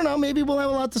 But I don't know. Maybe we'll have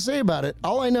a lot to say about it.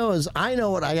 All I know is I know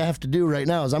what I have to do right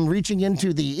now is I'm reaching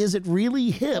into the Is It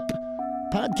Really Hip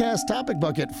podcast topic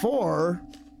bucket for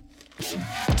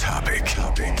Topic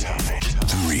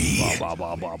 3.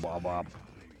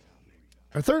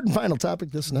 our third and final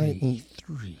topic this night.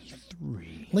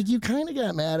 Like, you kind of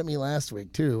got mad at me last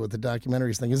week, too, with the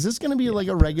documentaries thing. Is this going to be, like,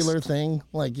 a regular thing?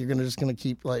 Like, you're just going to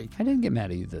keep, like... I didn't get mad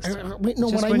at you this time. Wait,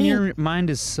 no, Just what I when mean... your mind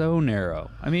is so narrow.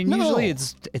 I mean, No. usually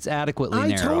it's adequately I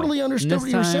narrow. totally understood And what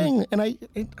this you were time- saying, and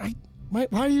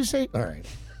why do you say... All right,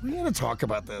 we got to talk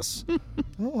about this. I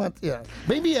don't want... Yeah.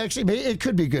 Maybe, actually, it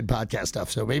could be good podcast stuff,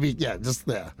 so maybe, yeah, just,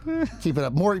 keep it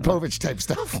up. Maury Povich type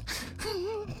stuff.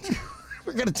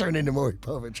 We're going to turn into Maury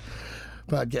Povich.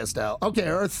 Podcast style. Okay,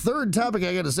 our third topic,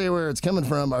 I got to say where it's coming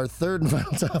from. Our third and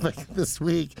final topic this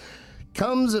week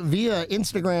comes via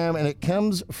Instagram, and it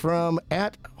comes from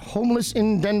at Homeless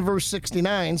in Denver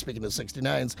 69. Speaking of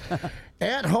 69s,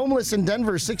 at Homeless in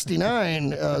Denver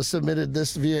 69 submitted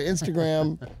this via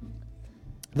Instagram.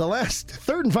 The last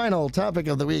third and final topic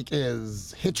of the week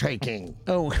is hitchhiking.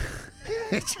 Oh,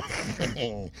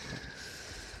 Hitchhiking.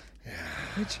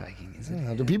 Hitchhiking, is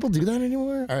it? Do people do that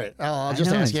anymore? All right, I'll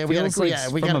just know, ask. it Yeah, we got feels like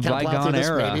to we from got to a kind of plow bygone through this,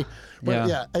 era. maybe. But Yeah.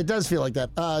 yeah, it does feel like that.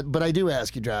 But I do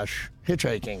ask you, Josh,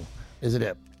 hitchhiking, is it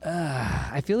hip?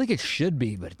 I feel like it should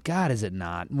be, but God, is it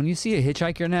not? When you see a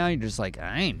hitchhiker now, you're just like,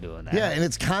 I ain't doing that. Yeah, and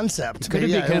its concept. Could it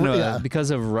yeah, be kind of yeah. because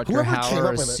of Rutger Whoever came Hauer,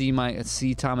 up with it.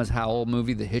 C. Thomas Howell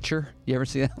movie, The Hitcher? You ever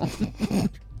see that one?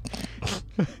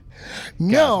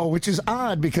 No, which is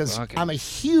odd because Fucking- I'm a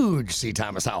huge C.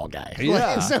 Thomas Howell guy.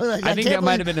 Yeah. I think can't that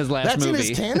might have believe been his last that's movie.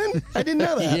 That's in his canon? I didn't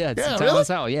know that. Yeah, it's C. really? Thomas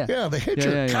Howell, yeah. Yeah, The Hitcher.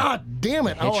 Yeah. God damn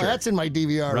it. Oh, Hitcher. that's in my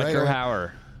DVR, right? Rutger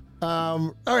right.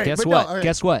 Hauer. All right. Guess but what? No, all right.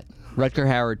 Guess what? Rutger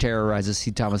Hauer terrorizes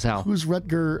C. Thomas Howell. Who's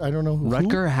Rutger? I don't know. Who?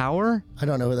 Rutger Hauer? I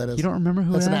don't know who that is. You don't remember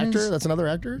who That's an that actor? is? That's another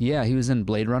actor? Yeah, he was in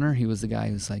Blade Runner. He was the guy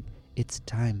who's like, it's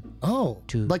time. Oh,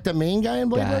 To like the main guy in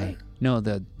Blade Die. Runner? No,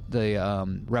 the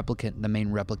replicant, the main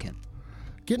replicant.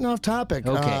 Getting off topic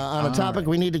Okay, on a all topic right.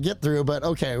 we need to get through, but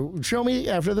okay, show me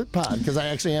after the pod because I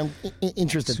actually am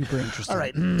interested. Super interested. All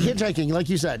right, hitchhiking, like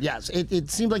you said, yes, it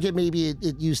seemed like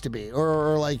it used to be,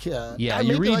 or like Yeah, maybe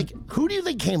you read- like who do you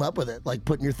think came up with it? Like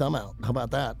putting your thumb out. How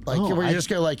about that? Like Oh, where you I- just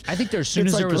go like. I think there as soon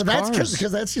it's as there like, was well, cars.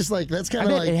 because that's just like that's kind I of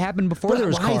bet like it happened before but there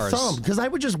was why cars. thumb? Because I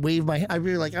would just wave my. I'd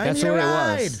be like, I That's need a what it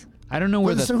ride. was. I don't know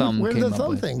where the thumb where came the up thumb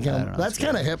with. thing I came. don't know, That's it's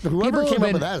kind of weird. hip. Whoever People came have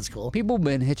up with been- that is cool. People have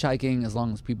been hitchhiking as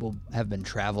long as people have been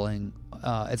traveling.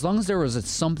 As long as there was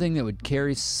something that would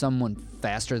carry someone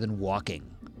faster than walking.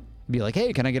 Be like,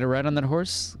 hey, can I get a ride on that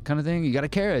horse? Kind of thing. You got a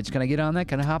carriage? Can I get on that?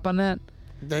 Can I hop on that?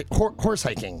 Horse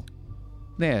hiking.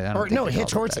 Yeah. I don't Or think no, they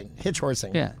hitch call it that. horsing. Hitch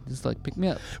horsing. Yeah, just like pick me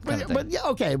up. Kind of thing. But yeah,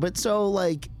 okay. But so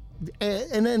like,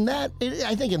 and then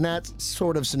I think in that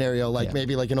sort of scenario, like Yeah.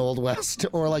 maybe like an Old West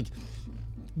or like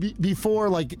before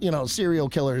like serial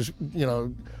killers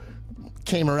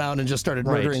came around and just started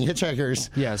Right. murdering hitchhikers.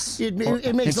 Yes. It Or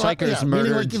makes a lot, hitchhikers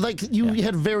meaning murdered. like you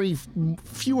had very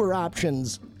fewer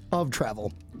options of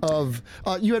travel. Of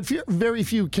you had very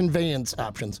few conveyance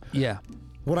options. Yeah.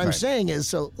 What I'm saying is,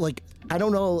 so like, I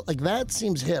don't know, like that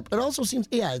seems hip. It also seems,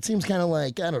 it seems kind of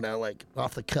like, I don't know, like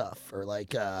off the cuff or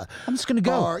like, I'm just gonna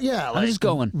go. or, yeah, I'm like just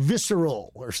going.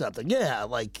 visceral or something. Yeah,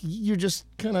 like you're just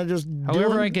kind of just However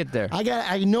doing- I get there.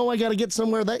 I know I got to get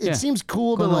somewhere. That Yeah. it seems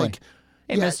cool, but Going away. like,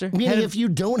 Hey, mister, meaning head of- if you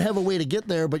don't have a way to get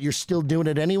there, but you're still doing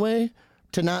it anyway.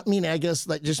 To not mean, I guess,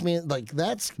 like just mean like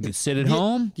that's You sit at the-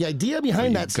 home. The idea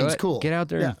behind that seems Go- cool. get out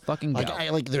there and fucking like,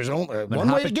 go. there's only one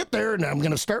hop way to it- get there, and I'm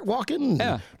gonna start walking.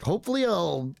 Yeah. Hopefully,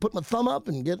 I'll put my thumb up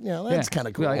and get. That's kind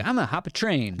of Be cool. Like, I'm gonna hop a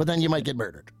train. But then you might get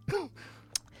murdered.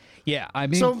 yeah, I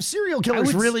mean, So serial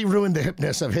killers would- really ruined the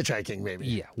hipness of hitchhiking. Maybe.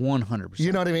 yeah, 100%.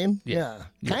 You know what I mean? Yeah.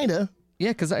 Kinda. Yeah,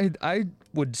 because I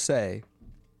would say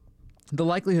the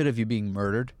likelihood of you being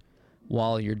murdered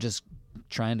while you're just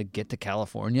trying to get to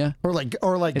California. Or like It's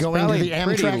going to probably the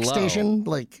pretty Amtrak low. station,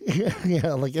 like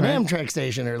like an Right. Amtrak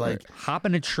station, or like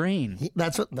Hopping a train.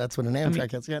 that's what an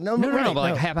Amtrak is. Yeah. No, No, right, but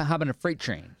like hopping a freight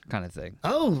train kind of thing.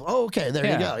 Oh, okay. There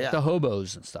you go. Yeah. The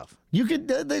hobos and stuff. You could.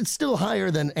 It's still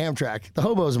higher than Amtrak. The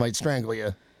hobos might strangle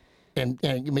you, and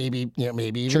maybe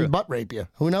even True. butt rape you.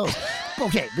 Who knows?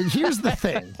 Okay, but here's the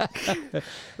thing.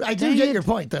 I do get your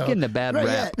point, though. Getting a bad Right,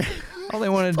 rap. yeah. All they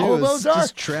want to do Hobos is are?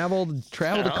 just travel the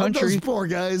Oh, country. Those poor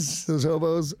guys, those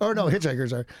hobos. Or no,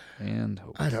 hitchhikers are. And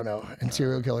hobos. I don't know. And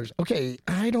serial killers. Okay,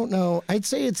 I don't know. I'd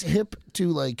say it's hip to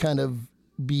like kind of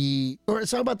be. Or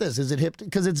so how about this? Is it hip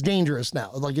because it's dangerous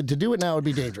now? Like to do it now would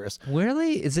be dangerous.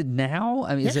 Really? Is it now?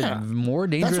 I mean, is Yeah. it more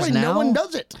dangerous That's why now? no one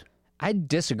does it. I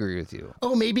disagree with you.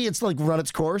 Oh, maybe it's like run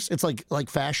its course. It's like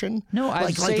fashion. No, I'd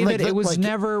like, say like that it was like-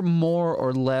 never more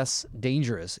or less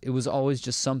dangerous. It was always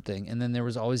just something, and then there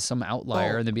was always some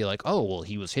outlier, Oh. and they'd be like, "Oh, well,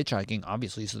 he was hitchhiking,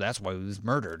 obviously, so that's why he was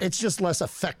murdered." It's just less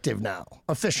effective now.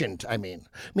 Efficient, I mean.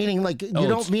 Meaning like you Oh,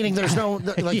 don't. it's- Meaning there's no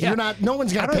like Yeah. you're not. No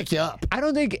one's I gonna don't- pick you up. I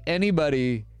don't think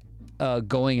anybody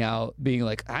going out being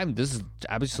like, This is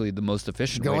obviously the most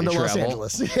efficient Going way to to Los travel.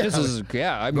 Angeles. This is I'm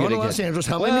Going gonna to Los get, Angeles.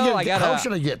 How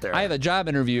should I get there? I have a job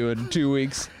interview in 2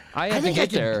 weeks. I have to think get I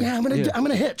can. there. Yeah, I'm gonna. I'm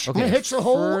gonna hitch. I'm Okay, gonna hitch the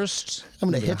whole. First, I'm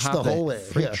gonna I'm hitch the hop whole a way,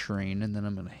 freight yeah. train, and then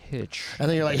I'm gonna hitch. And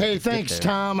then you're like, hey, thanks, there.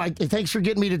 Tom. Thanks for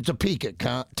getting me to Topeka,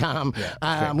 Tom.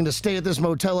 I'm going to stay at this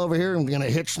motel over here. I'm going to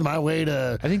hitch my way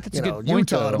to I think that's a good point,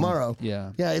 Utah though. tomorrow.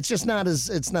 Yeah. Yeah, it's just not as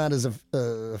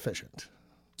efficient.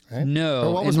 No.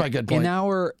 Or what was my good point? In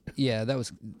our that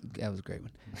was a great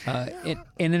one.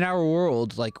 In our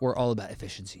world, like we're all about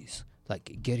efficiencies.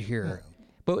 Like get here,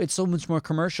 but it's so much more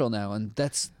commercial now, and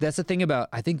that's the thing about.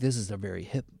 I think this is a very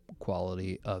hip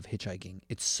quality of hitchhiking.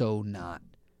 It's so not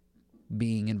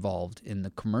being involved in the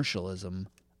commercialism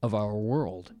of our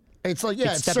world. It's like,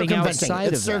 It's it's stepping circumventing.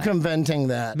 outside It's of that. circumventing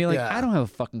that. I mean, like yeah. I don't have a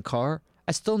fucking car.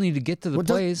 I still need to get to the Well,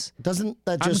 place. Doesn't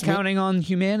that I'm just mean- counting on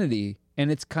humanity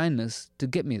and it's kindness to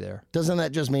get me there. Doesn't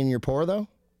that just mean you're poor though,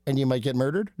 and you might get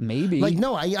murdered? Maybe. Like,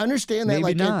 no, I understand that. Maybe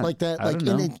like, not. like that. I Like,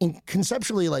 don't know. in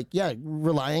conceptually, like, yeah,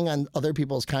 relying on other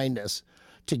people's kindness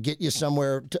to get you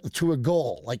somewhere to a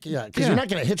goal. Like, yeah, because you're not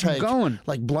going to hitchhike going.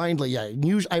 like blindly. Yeah,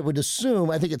 I would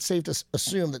assume. I think it's safe to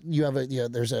assume that you have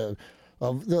there's so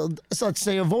let's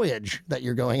say a voyage that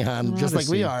you're going on, just like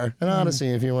we are, an odyssey,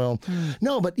 if you will.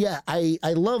 No, but yeah, I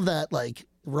love that, like,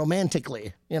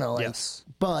 romantically, like, Yes.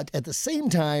 but at the same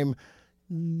time,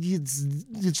 it's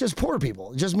just poor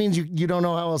people. It just means you don't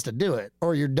know how else to do it,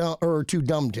 or you're dumb, or too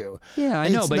dumb to. Yeah, I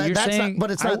know, but you're that's saying, not, but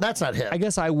it's not. That's not hip. I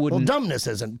guess I Well, wouldn't. dumbness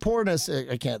isn't. Poorness,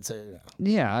 I can't say.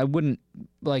 Yeah, I wouldn't,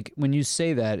 like, when you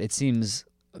say that, it seems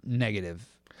negative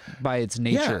by its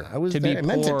nature. Yeah, to be I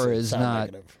meant it poor to is sound not.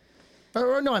 negative.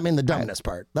 Or no, I mean the dumbness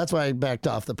part. That's why I backed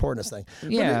off the poorness thing.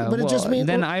 Yeah, but it just means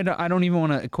then I don't even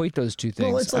want to equate those two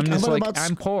things. it's like, I'm just how like, about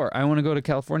I'm poor. I want to go to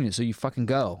California, so you fucking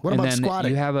go. What and about then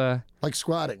squatting? You have a. like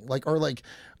squatting, you You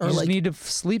just need to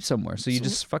sleep somewhere, so you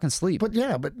just fucking sleep. But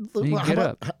yeah, but You how get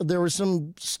about, up. there was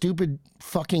some stupid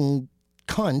fucking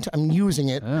cunt, I'm using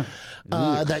it,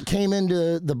 that came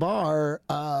into the bar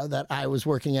that I was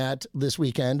working at this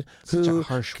weekend. Such who, a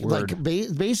harsh like, word.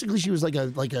 basically, she was like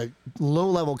a low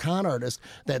level con artist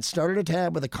that started a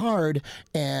tab with a card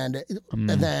and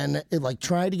then it, like,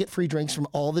 tried to get free drinks from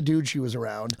all the dudes she was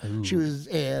around. She was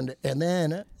and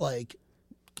then, like,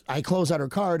 I close out her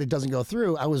card, it doesn't go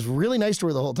through. I was really nice to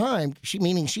her the whole time.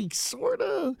 Meaning she sort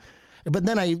of. But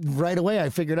then right away I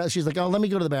figured out, she's like, oh, let me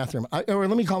go to the bathroom, or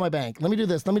let me call my bank, let me do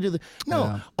this, let me do that.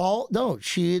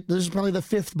 This is probably the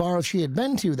fifth bar she had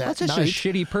been to that That's just night. a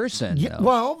shitty person. Yeah, though.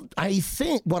 well, I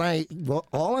think what I'm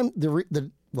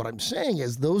saying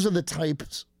is those are the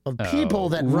types of people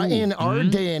that right in our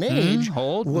day and age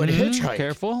would hitchhike.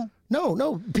 Careful.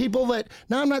 No, people that,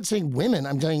 now I'm not saying women,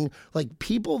 I'm saying, like,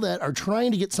 people that are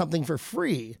trying to get something for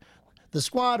free. The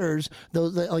squatters,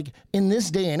 those that, like, in this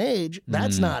day and age,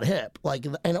 that's not hip. Like,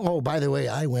 and oh, by the way,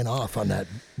 I went off on that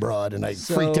broad and I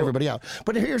freaked everybody out.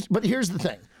 But here's the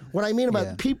thing. What I mean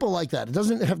about people like that, it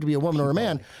doesn't have to be a woman or a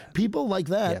man. People like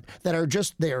that that are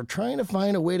just, they are trying to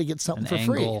find a way to get something for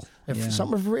angle. free.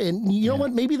 Something for free. And you know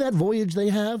what? Maybe that voyage they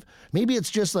have, maybe it's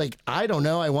just like, I don't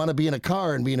know, I want to be in a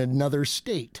car and be in another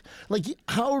state. Like,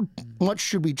 how much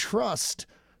should we trust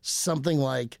something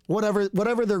like whatever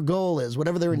their goal is,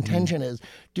 whatever their intention is?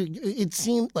 It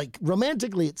seems like,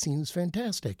 romantically, it seems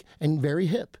fantastic and very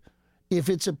hip. If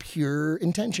it's a pure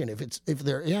intention, I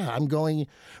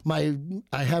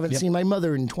haven't seen my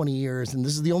mother in 20 years and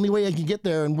this is the only way I can get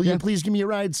there, and will you please give me a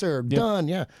ride, sir? Done.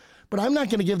 Yeah. But I'm not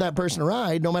going to give that person a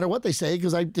ride, no matter what they say,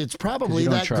 because it's probably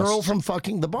that girl from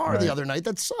fucking the bar the other night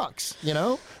that sucks,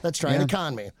 that's trying to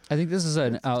con me. I think this is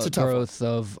an tough one. outgrowth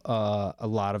of a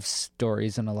lot of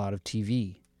stories and a lot of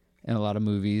TV and a lot of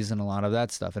movies and a lot of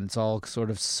that stuff, and it's all sort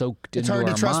of soaked into our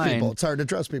mind. It's hard to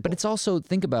trust people. But it's also,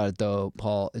 think about it though,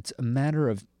 Paul, it's a matter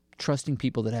of trusting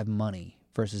people that have money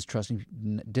versus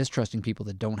distrusting people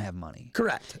that don't have money.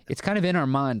 Correct. It's kind of in our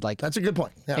mind, like, That's a good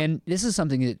point. Yeah. and this is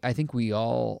something that I think we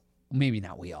all, maybe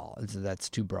not we all, that's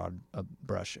too broad a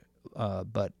brush,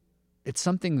 but it's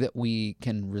something that we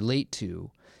can relate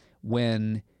to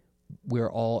when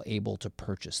we're all able to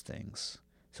purchase things.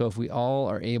 So if we all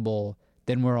are able,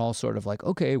 then we're all sort of like,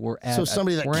 okay, we're at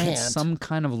can't, some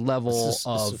kind of level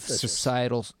of suspicious.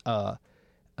 societal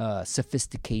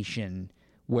sophistication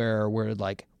where we're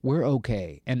like, we're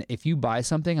okay. And if you buy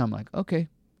something, I'm like, okay,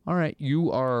 all right,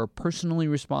 you are personally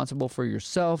responsible for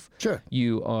yourself. Sure.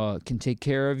 You can take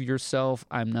care of yourself.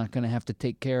 I'm not going to have to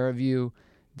take care of you.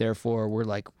 Therefore,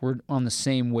 we're on the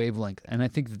same wavelength. And I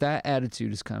think that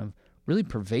attitude is kind of really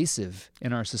pervasive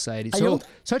in our society.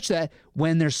 Such that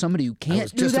when there's somebody who can't I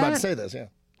was do just that, about to say this, yeah.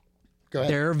 Go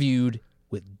ahead. they're viewed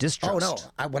with distrust. Oh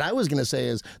no! What I was going to say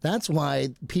is that's why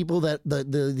people that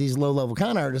these low-level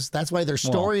con artists. That's why their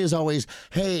story is always,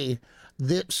 "Hey,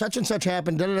 such and such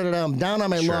happened. Da, da, da, da, I'm down on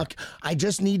my luck. I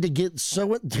just need to get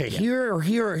to here or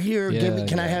here or here.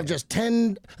 Can I have just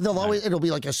 10? It'll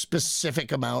be like a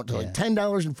specific amount, to like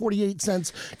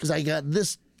 $10.48 because I got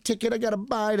this ticket I got to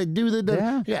buy to do the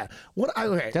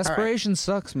Desperation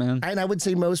sucks, man. And I would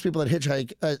say most people that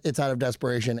hitchhike, it's out of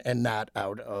desperation and not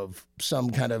out of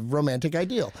some kind of romantic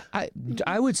ideal.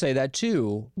 I would say that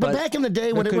too. But back in the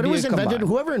day when it was invented,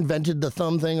 whoever invented the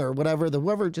thumb thing or whatever,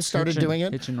 whoever just started doing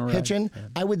it, hitching,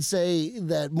 I would say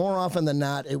that more often than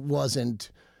not, it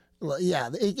wasn't. Yeah,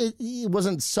 it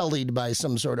wasn't sullied by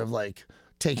some sort of like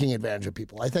taking advantage of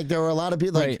people. I think there were a lot of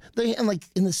people Right.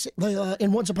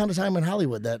 in Once Upon a Time in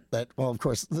Hollywood that well, of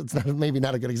course, it's maybe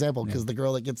not a good example because the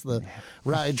girl that gets the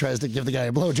ride tries to give the guy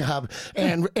a blowjob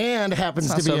and happens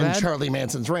to not be so in bad. Charlie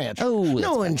Manson's ranch. Oh, that's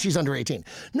no, and she's under 18.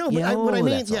 No, but Yeah, what I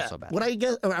mean, that's yeah, also bad. what I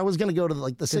guess I was going to go to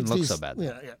like the 60s. Didn't look so bad.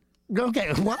 Yeah.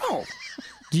 Okay. Wow.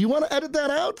 Do you want to edit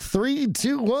that out? 3,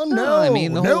 2, 1. No, I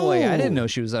mean the whole way. I no. didn't know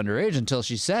she was underage until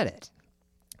she said it.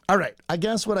 All right. I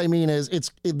guess what I mean is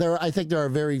I think there are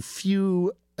very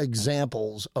few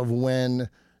examples of when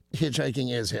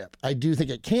hitchhiking is hip. I do think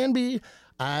it can be.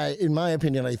 In my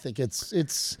opinion, I think it's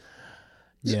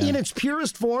in its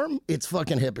purest form, it's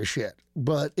fucking hip as shit.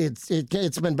 But it's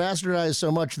been bastardized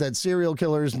so much that serial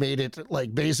killers made it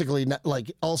like basically not,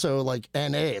 like also like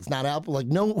NA. It's not out like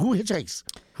no who hitchhikes.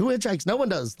 Who hitchhikes? No one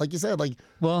does. Like you said, like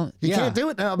Well, you can't do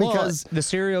it now because the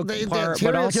serial the part,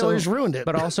 serial but also killers ruined it.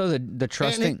 But also the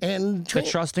trusting the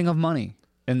trusting of money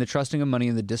and the trusting of money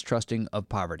and the distrusting of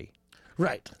poverty.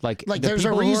 Right. Like the there's a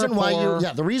people who are reason why poor-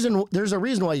 there's a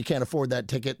reason why you can't afford that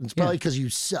ticket. It's probably because you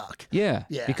suck. Yeah,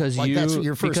 Yeah, because like that's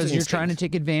your first because you're instinct. trying to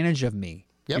take advantage of me.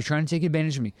 Yep. You're trying to take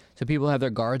advantage of me. So people have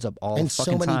their guards up all And the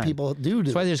fucking so many time. people do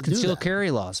That's why there's do concealed that. carry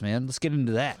laws, man. Let's get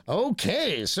into that.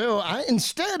 Okay, so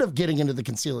instead of getting into the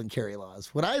conceal and carry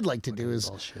laws, what I'd like to do is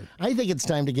I think it's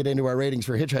time to get into our ratings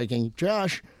for hitchhiking.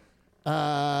 Josh,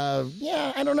 I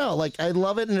don't know. Like, I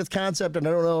love it in its concept, and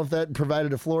I don't know if that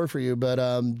provided a floor for you, but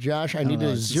Josh, I need know,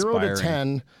 a it's 0 to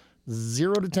inspiring. 10,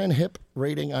 0 to 10 hip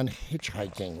rating on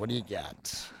hitchhiking. What do you got?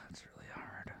 It's really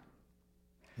hard.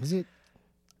 Is it?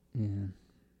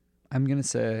 I'm gonna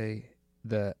say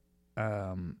that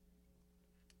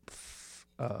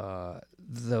the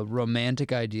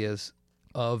romantic ideas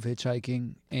of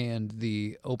hitchhiking and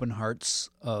the open hearts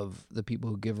of the people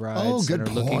who give rides Oh, good and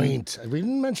are looking point. We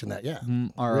didn't mention that. Yeah,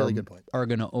 are really good point. are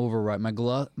gonna override my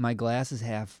glass is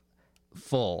half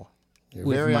full You're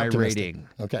with very my optimistic. rating.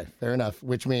 Okay, fair enough.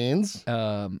 Which means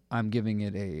I'm giving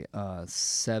it a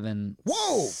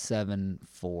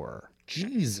 7.74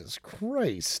 Jesus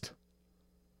Christ.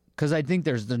 because I think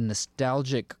there's the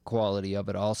nostalgic quality of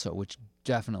it also, which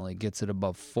definitely gets it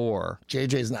above 4.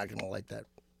 JJ's not gonna like that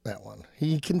one.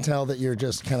 He can tell that you're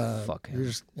just kind of. Fuck him. You're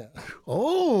just. Yeah.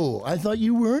 Oh, I thought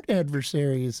you weren't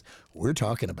adversaries. We're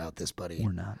talking about this, buddy.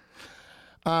 We're not.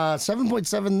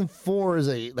 7.74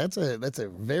 is that's a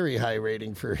very high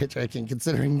rating for hitchhiking,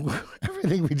 considering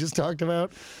everything we just talked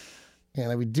about.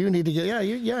 And we do need to get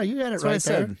you got it what I right there.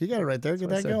 said. You got it right there. Get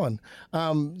That's that what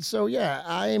I going. So yeah,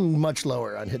 I'm much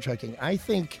lower on hitchhiking. I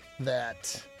think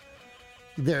that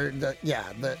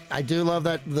I do love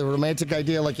that the romantic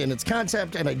idea, like in its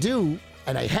concept, and I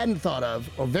hadn't thought of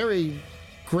a very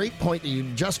great point that you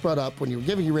just brought up when you were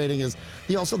giving your rating is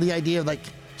the idea of like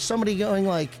somebody going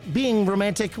like being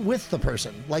romantic with the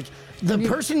person, like the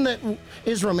person that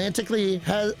is romantically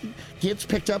gets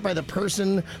picked up by the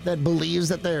person that believes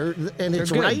that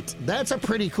it's good. right. That's a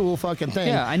pretty cool fucking thing.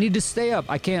 Yeah, I need to stay up.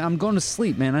 I can't. I'm going to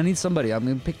sleep, man. I need somebody. I'm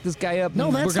gonna pick this guy up. No,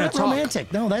 and that's we're gonna not talk.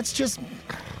 romantic. No, that's just.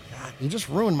 God, you just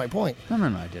ruined my point. No,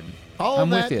 I didn't. All I'm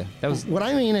that, with you. That was what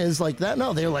I mean is like that.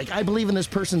 No, they're like, I believe in this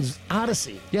person's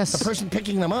odyssey. Yes. The person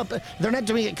picking them up, they're not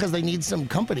doing it because they need some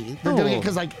company. They're doing it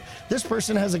because like this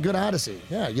person has a good odyssey.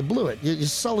 Yeah, you blew it. You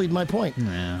sullied my point.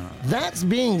 Yeah. That's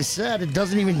being said, it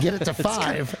doesn't even get it to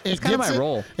 5. it's kind of my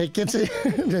role. It gets it.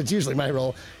 It's usually my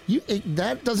role.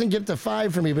 That doesn't get to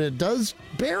 5 for me, but it does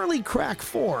barely crack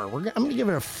 4. I'm going to give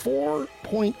it a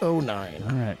 4.09. All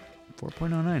right.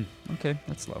 4.09. Okay,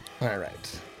 that's low. All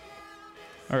right.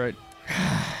 All right.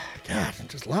 God,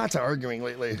 just lots of arguing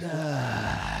lately.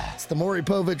 It's the Maury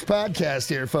Povich podcast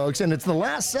here, folks, and it's the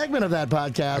last segment of that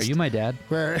podcast. Are you my dad?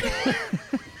 Where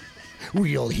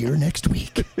we'll hear next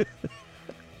week. Look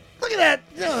at that.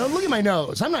 Look at my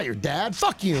nose. I'm not your dad.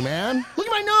 Fuck you, man. Look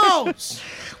at my nose.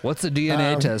 What's the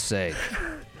DNA test say?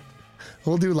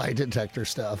 We'll do lie detector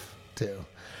stuff, too.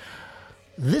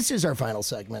 This is our final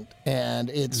segment, and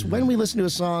it's when we listen to a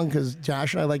song, because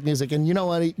Josh and I like music, and you know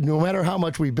what? No matter how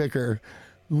much we bicker,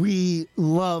 we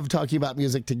love talking about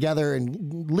music together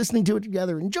and listening to it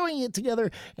together, enjoying it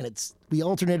together, and we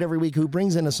alternate every week who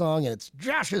brings in a song, and it's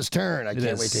Josh's turn. I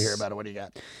can't wait to hear about it. What do you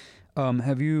got?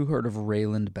 Have you heard of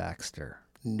Rayland Baxter?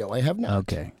 No, I have not.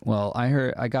 Okay. Well,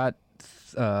 heard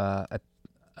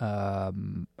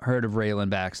of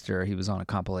Rayland Baxter. He was on a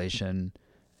compilation,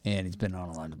 and he's been on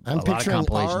a lot of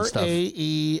compilation stuff.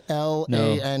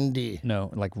 Raeland.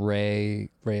 No, like Ray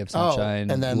of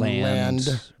Sunshine, and then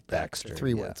Land Baxter.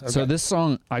 3 words. Okay. So this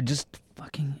song, I just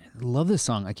fucking love this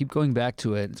song. I keep going back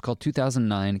to it. It's called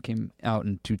 2009. It came out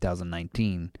in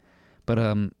 2019. But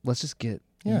let's just get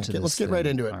into this. Let's get right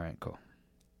into it. All right, cool.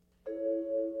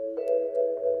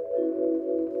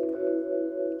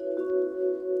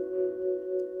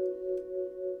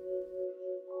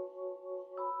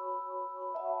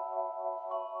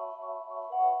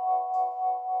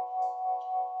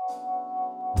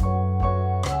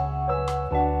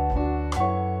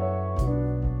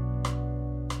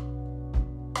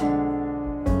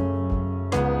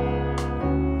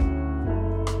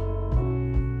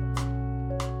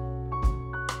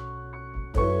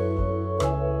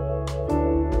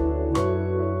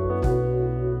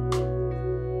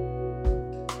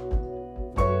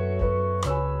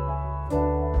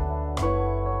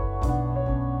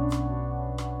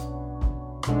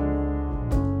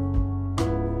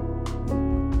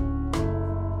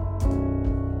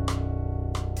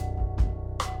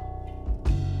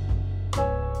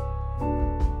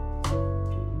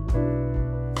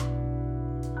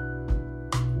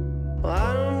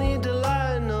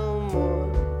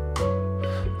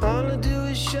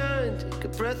 shine, take a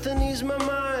breath and ease my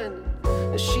mind.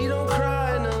 And she don't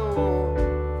cry no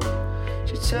more.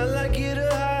 She tell I get her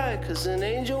high, cause an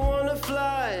angel wanna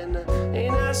fly. And I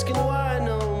ain't asking why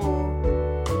no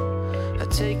more. I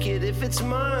take it if it's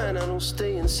mine, I don't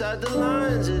stay inside the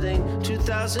lines. It ain't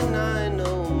 2009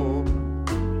 no more.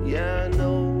 Yeah, I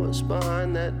know what's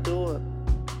behind that door.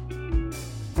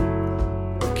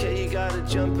 Okay, you gotta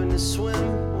jump in and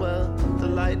swim. Well, the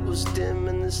light was dim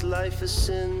and this life is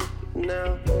sin.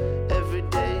 Now, every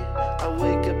day I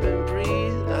wake up and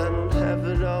breathe. I don't have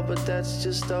it all, but that's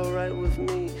just alright with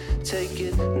me. Take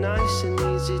it nice and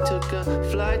easy. Took a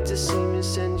flight to see me,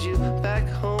 send you back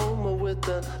home, or with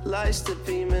the lights that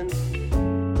beaming.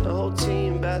 The whole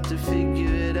team about to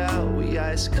figure it out. We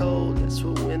ice cold, that's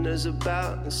what winter's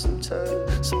about. And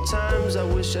sometimes I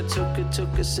wish I took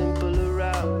a simpler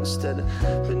route. Instead of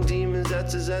putting demons,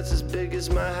 that's as big as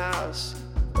my house.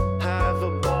 Have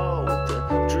a ball with the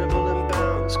dribble and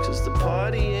bounce, cause the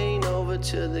party ain't over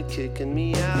till they're kicking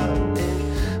me out.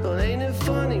 And, well, ain't it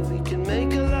funny, we can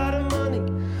make a lot of money,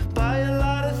 buy a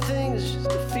lot of things, just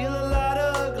to feel a lot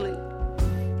of ugly.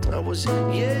 I was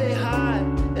yay high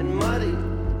and muddy,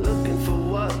 looking for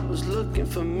what was looking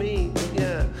for me,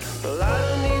 yeah. Well, I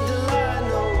don't need to lie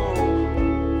no more.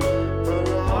 Oh,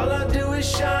 no, all I do is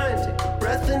shine, take a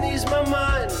breath and ease my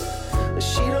mind. And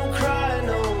she don't cry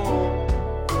no more.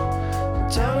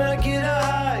 Tell me I get her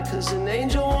high, cause an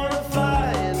angel wanna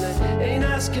fly. And I ain't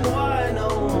asking why no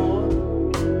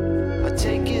more. I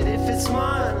take it if it's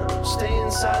mine, I don't stay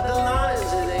inside the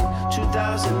lines. It ain't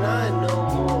 2009 no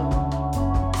more.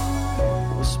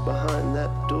 What's behind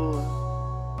that door?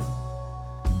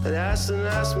 They asked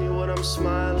me what I'm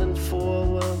smiling for.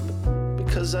 Well,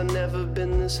 because I never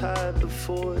been this high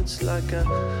before. It's like I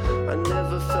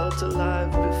never felt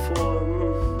alive before.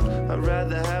 I'd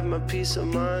rather have my peace of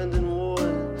mind and war.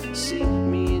 See,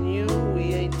 me and you,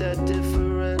 we ain't that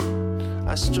different.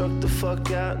 I struck the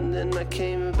fuck out and then I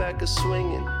came back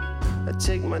a-swinging. I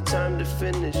take my time to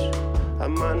finish, I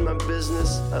mind my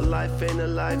business. A life ain't a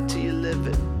life till you live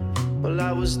it. Well,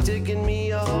 I was digging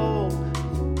me a hole,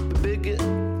 big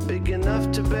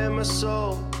enough to bear my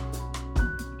soul.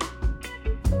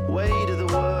 Weight of the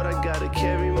world, I gotta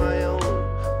carry my own.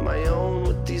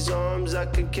 With these arms, I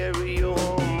could carry you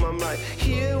home. I'm right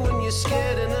here when you're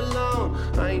scared and alone.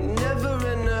 I ain't never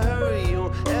in a hurry, you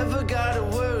don't ever gotta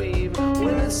worry. Even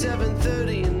when it's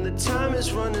 7:30 and the time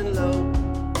is running low.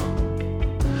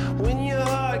 When your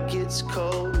heart gets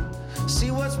cold,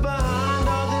 see what's behind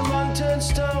all them unturned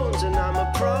stones. And I'm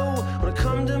a pro when I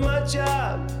come to my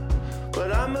job,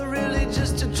 but I'm a really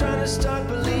just trying to start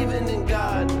believing in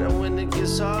God. Now when it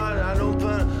gets hard, I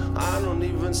don't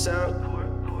even sound cool.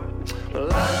 Well,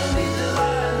 I don't need to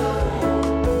lie no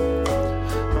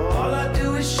more. All I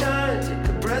do is shine, take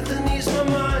a breath and ease my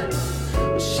mind.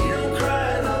 Well, she don't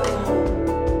cry no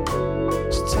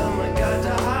more. She tell me I got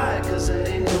to hide, cause an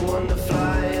angel wanna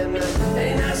fly. And I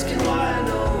ain't asking why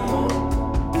no more.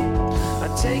 I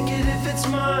take it if it's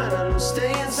mine, I don't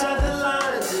stay inside the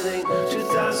lines. It ain't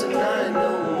 2009 no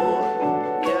more.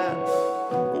 Yeah,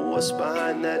 what's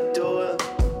behind that door?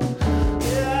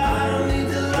 Yeah, I don't need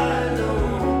to lie no more.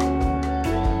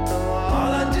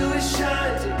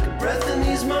 Shine, take a breath and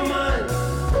ease my mind.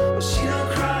 Well, she don't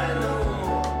cry no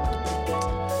more.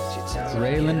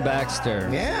 Raylan Baxter.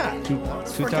 Yeah.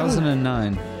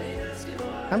 2009.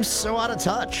 I'm so out of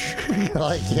touch.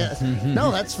 Like, yeah.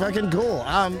 No, that's fucking cool.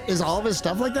 Is all of his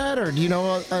stuff like that, or do you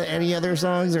know any other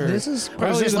songs? Or This is or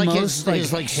probably this the like most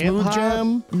his like smooth hip-hop.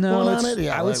 jam No, one it's, on it?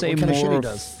 Yeah, I would like, say what kind of shit he more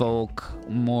does. folk,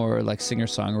 more like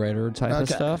singer-songwriter type of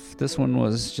Okay. stuff. This one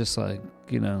was just like,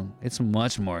 it's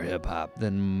much more hip-hop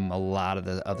than a lot of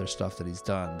the other stuff that he's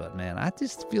done. But, man, I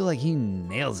just feel like he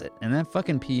nails it. And that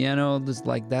fucking piano, just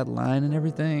like that line and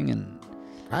everything. And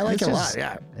I like it's it a just- lot.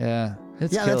 Yeah. Yeah,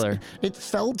 it's Yeah, killer. it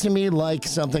felt to me like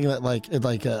something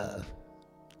that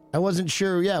I wasn't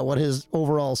sure, what his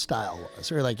overall style was,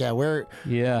 or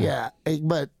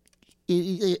but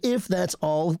if that's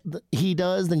all he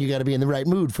does, then you got to be in the right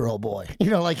mood for old boy.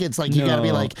 It's like you got to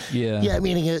be like,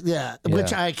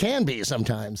 which I can be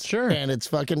sometimes. Sure. And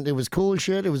it was cool as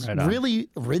shit. It was Right on. really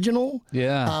original.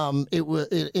 Yeah. It was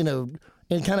in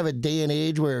kind of a day and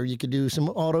age where you could do some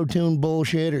auto-tune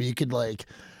bullshit, or you could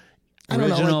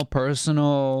Original,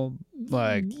 personal,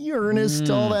 like Uranus,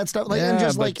 all that stuff, but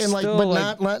still,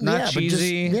 not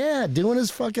cheesy. Doing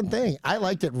his fucking thing. I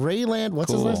liked it. Rayland,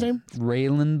 what's his cool. last name?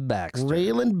 Raylan Baxter.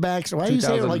 Raylan Baxter. Why do you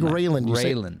say it like Raylan?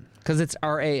 Raylan, because it's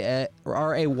Rayland.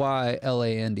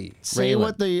 Say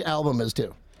what the album is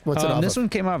too. What's it off This of? one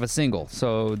came off a single,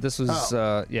 so this was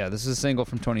this is a single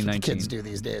from 2019. Kids do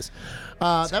these days.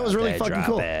 That was really fucking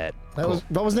cool. It.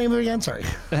 What was the name of it again? Sorry.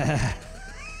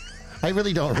 I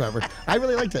really don't remember. I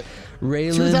really liked it.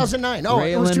 Raylan, 2009. Oh,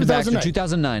 it was 2009.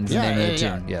 2009 is the name of the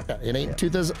tune. Yeah. It ain't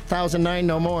 2009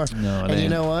 no more. No, it and you ain't.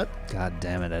 know what? God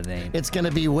damn it, it ain't. It's going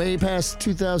to be way past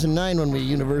 2009 when we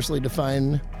universally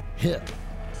define hip.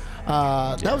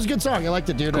 That was a good song. I liked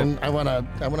it, dude, and I wanna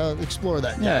explore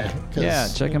that guy. Yeah. 'cause, Yeah,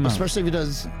 check him out. Especially if he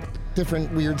does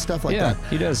different weird stuff like Yeah, that.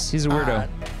 he does. He's a weirdo.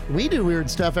 We do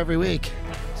weird stuff every week.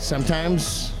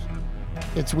 Sometimes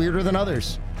it's weirder than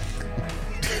others.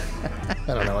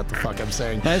 I don't know what the fuck I'm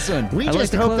saying. Nice one. We I like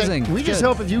just the hope closing. that we just Good.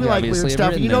 hope if you We like obviously weird have stuff,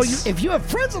 written you know, this. if you have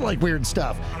friends that like weird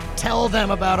stuff, tell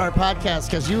them about our podcast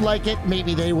because you like it.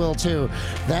 Maybe they will too.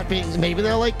 That being, maybe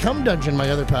they'll like Come Dungeon, my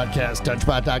other podcast,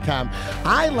 Dungeonpod.com.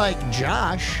 I like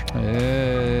Josh,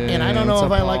 Hey, and I don't know what's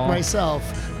if up, I like Paul?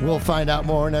 myself. We'll find out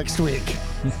more next week.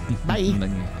 Bye.